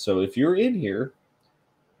 $5,000. So if you're in here,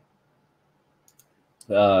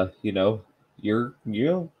 you know,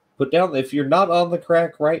 put down if you're not on the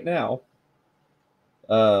crack right now,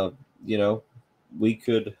 uh, you know, we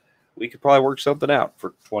could probably work something out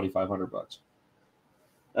for $2,500.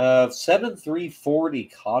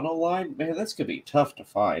 7340 Conoline, man, that's gonna be tough to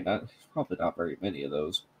find. Probably not very many of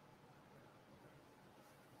those.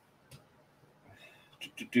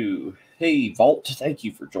 Hey, Vault, thank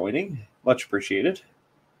you for joining. Much appreciated.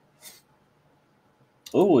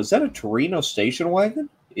 Oh, is that a Torino station wagon?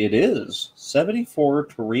 It is. 74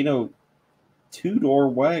 Torino two-door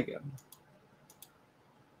wagon.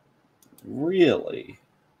 Really?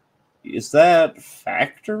 Is that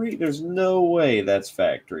factory? There's no way that's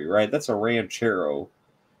factory, right? That's a Ranchero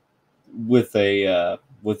with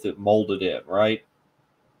with it molded in, right?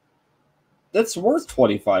 That's worth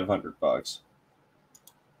 $2,500.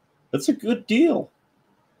 That's a good deal.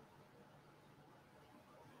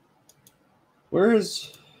 Where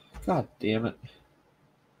is? God damn it!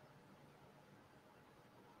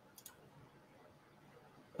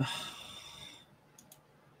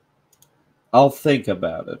 I'll think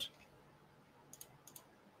about it.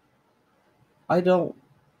 I'll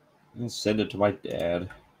send it to my dad.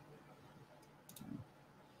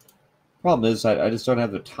 Problem is, I just don't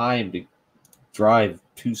have the time to drive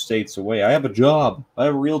 2 states away. I have a job. I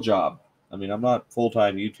have a real job. I mean, I'm not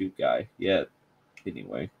full-time YouTube guy yet,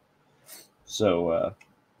 anyway. So, I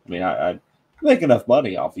mean, I make enough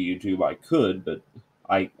money off of YouTube. I could, but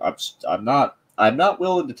I'm not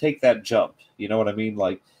willing to take that jump. You know what I mean?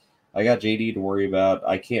 Like, I got JD to worry about.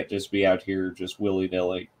 I can't just be out here just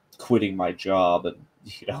willy-nilly quitting my job and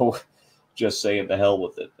just saying the hell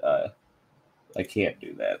with it. I can't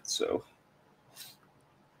do that. So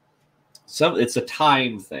it's a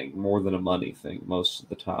time thing more than a money thing most of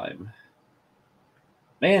the time.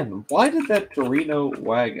 Man, why did that Torino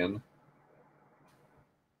wagon?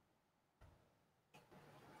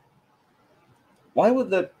 Why would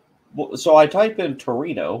that? So I type in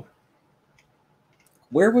Torino.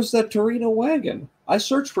 Where was that Torino wagon? I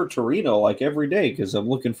search for Torino like every day because I'm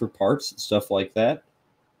looking for parts and stuff like that.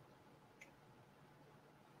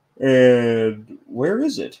 And where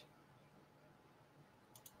is it?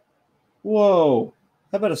 Whoa.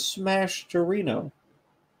 How about a smashed Torino?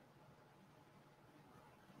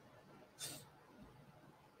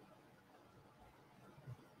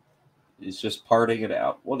 He's just parting it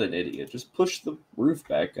out. What an idiot. Just push the roof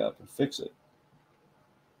back up and fix it.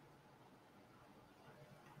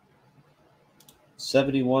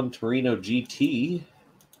 71 Torino GT.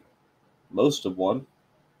 Most of one.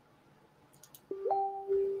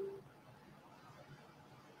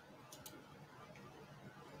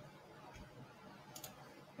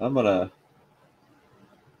 I'm gonna.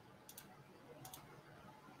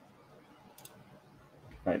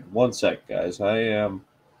 All right, one sec, guys. I'm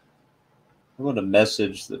gonna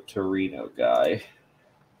message the Torino guy.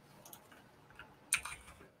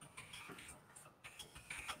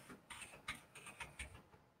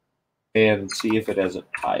 And see if it has a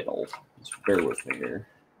title. Just bear with me here.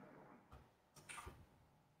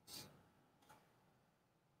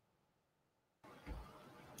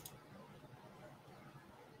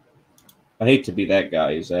 I hate to be that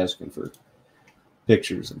guy who's asking for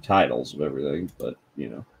pictures and titles of everything, but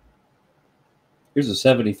here's a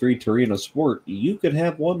 73 Torino Sport. You could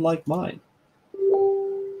have one like mine.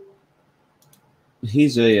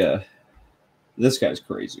 He's this guy's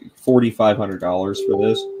crazy. $4,500 for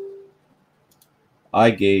this. I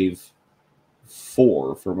gave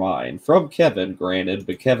 4 for mine from Kevin, granted,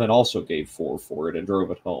 but Kevin also gave 4 for it and drove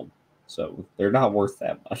it home. So they're not worth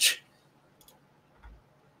that much.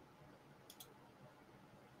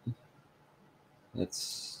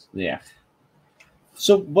 That's yeah.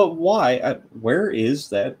 So, but why? Where is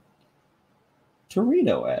that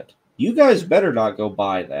Torino at? You guys better not go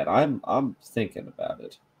buy that. I'm thinking about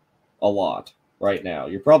it a lot right now.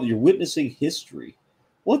 You're witnessing history.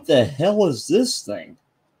 What the hell is this thing?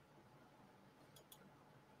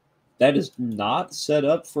 That is not set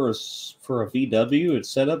up for a VW. It's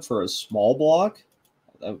set up for a small block.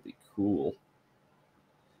 That would be cool.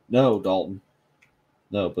 No, Dalton.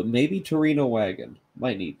 No, but maybe Torino wagon.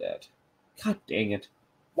 Might need that. God dang it.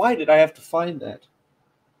 Why did I have to find that?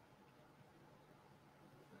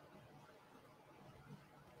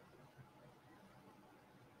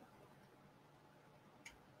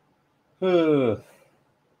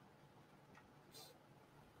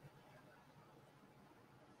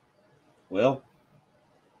 Well,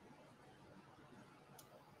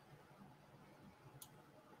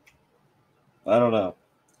 I don't know.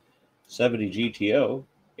 70 GTO,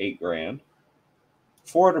 8 grand.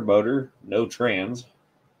 400 motor, no trans.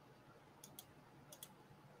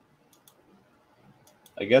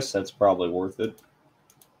 I guess that's probably worth it.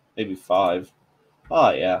 Maybe 5.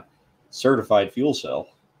 Ah, yeah. Certified fuel cell.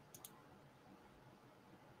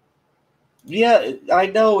 Yeah, I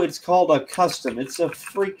know it's called a custom. It's a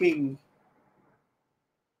freaking.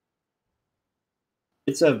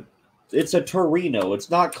 It's a. It's a Torino. It's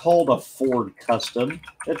not called a Ford Custom.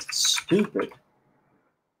 That's stupid.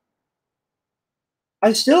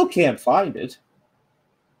 I still can't find it.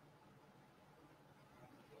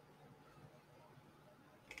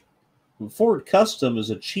 Ford Custom is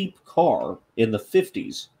a cheap car in the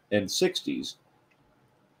 50s and 60s.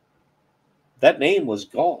 That name was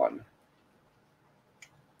gone.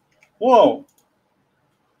 Whoa.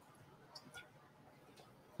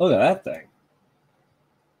 Look at that thing.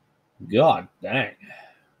 God dang.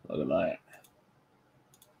 Look at that.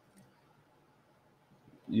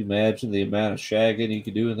 You imagine the amount of shagging you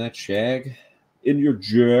could do in that shag? In your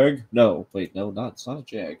Jag? No, wait, no, not it's not a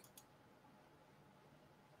Jag.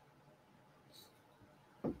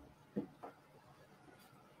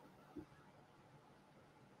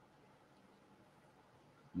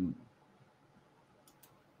 Hmm.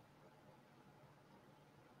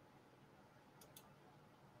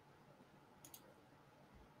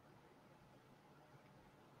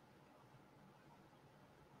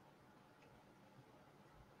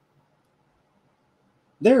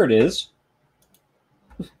 There it is.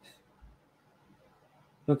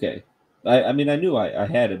 Okay. I mean, I knew I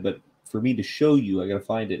had it, but for me to show you, I got to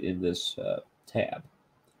find it in this tab.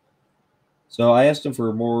 So I asked him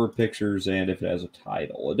for more pictures and if it has a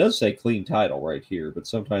title. It does say clean title right here, but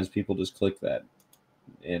sometimes people just click that,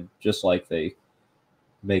 and just like they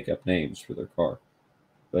make up names for their car.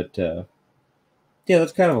 But yeah,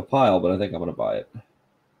 that's kind of a pile, but I think I'm going to buy it.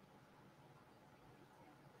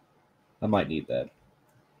 I might need that.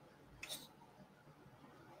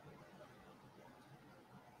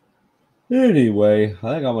 Anyway,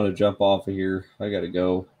 I think I'm going to jump off of here. I got to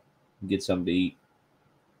go get something to eat.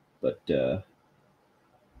 But,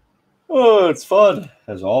 oh, it's fun,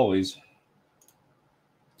 as always,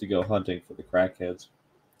 to go hunting for the crackheads.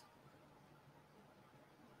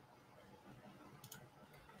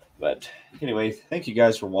 But anyway, thank you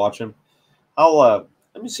guys for watching. I'll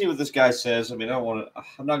let me see what this guy says. I mean,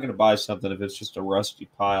 I'm not gonna buy something if it's just a rusty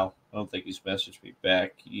pile. I don't think he's messaged me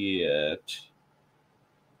back yet.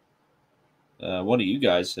 One of you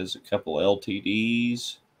guys has a couple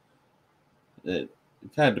LTDs. It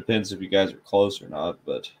kind of depends if you guys are close or not,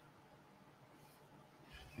 but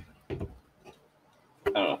I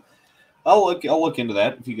don't know. I'll look into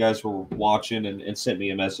that. If you guys were watching and sent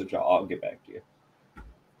me a message, I'll get back to you.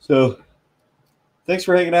 So thanks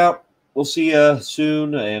for hanging out. We'll see you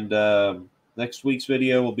soon. And next week's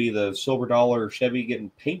video will be the Silver Dollar Chevy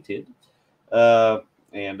getting painted,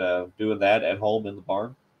 and doing that at home in the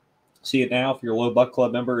barn. See it now. If you're a Low Buck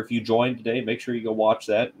Club member, if you joined today, make sure you go watch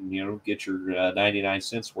that and get your 99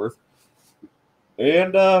 cents worth.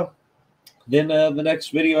 And then the next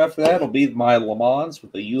video after that will be my Le Mans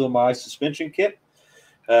with the UMI suspension kit.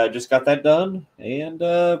 Just got that done, and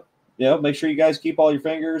make sure you guys keep all your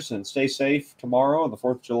fingers and stay safe tomorrow on the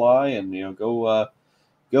 4th of July, and go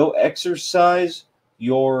exercise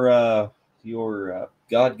your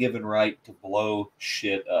God-given right to blow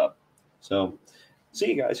shit up. So, see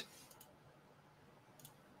you guys.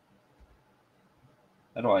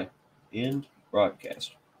 How do I end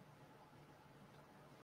broadcast?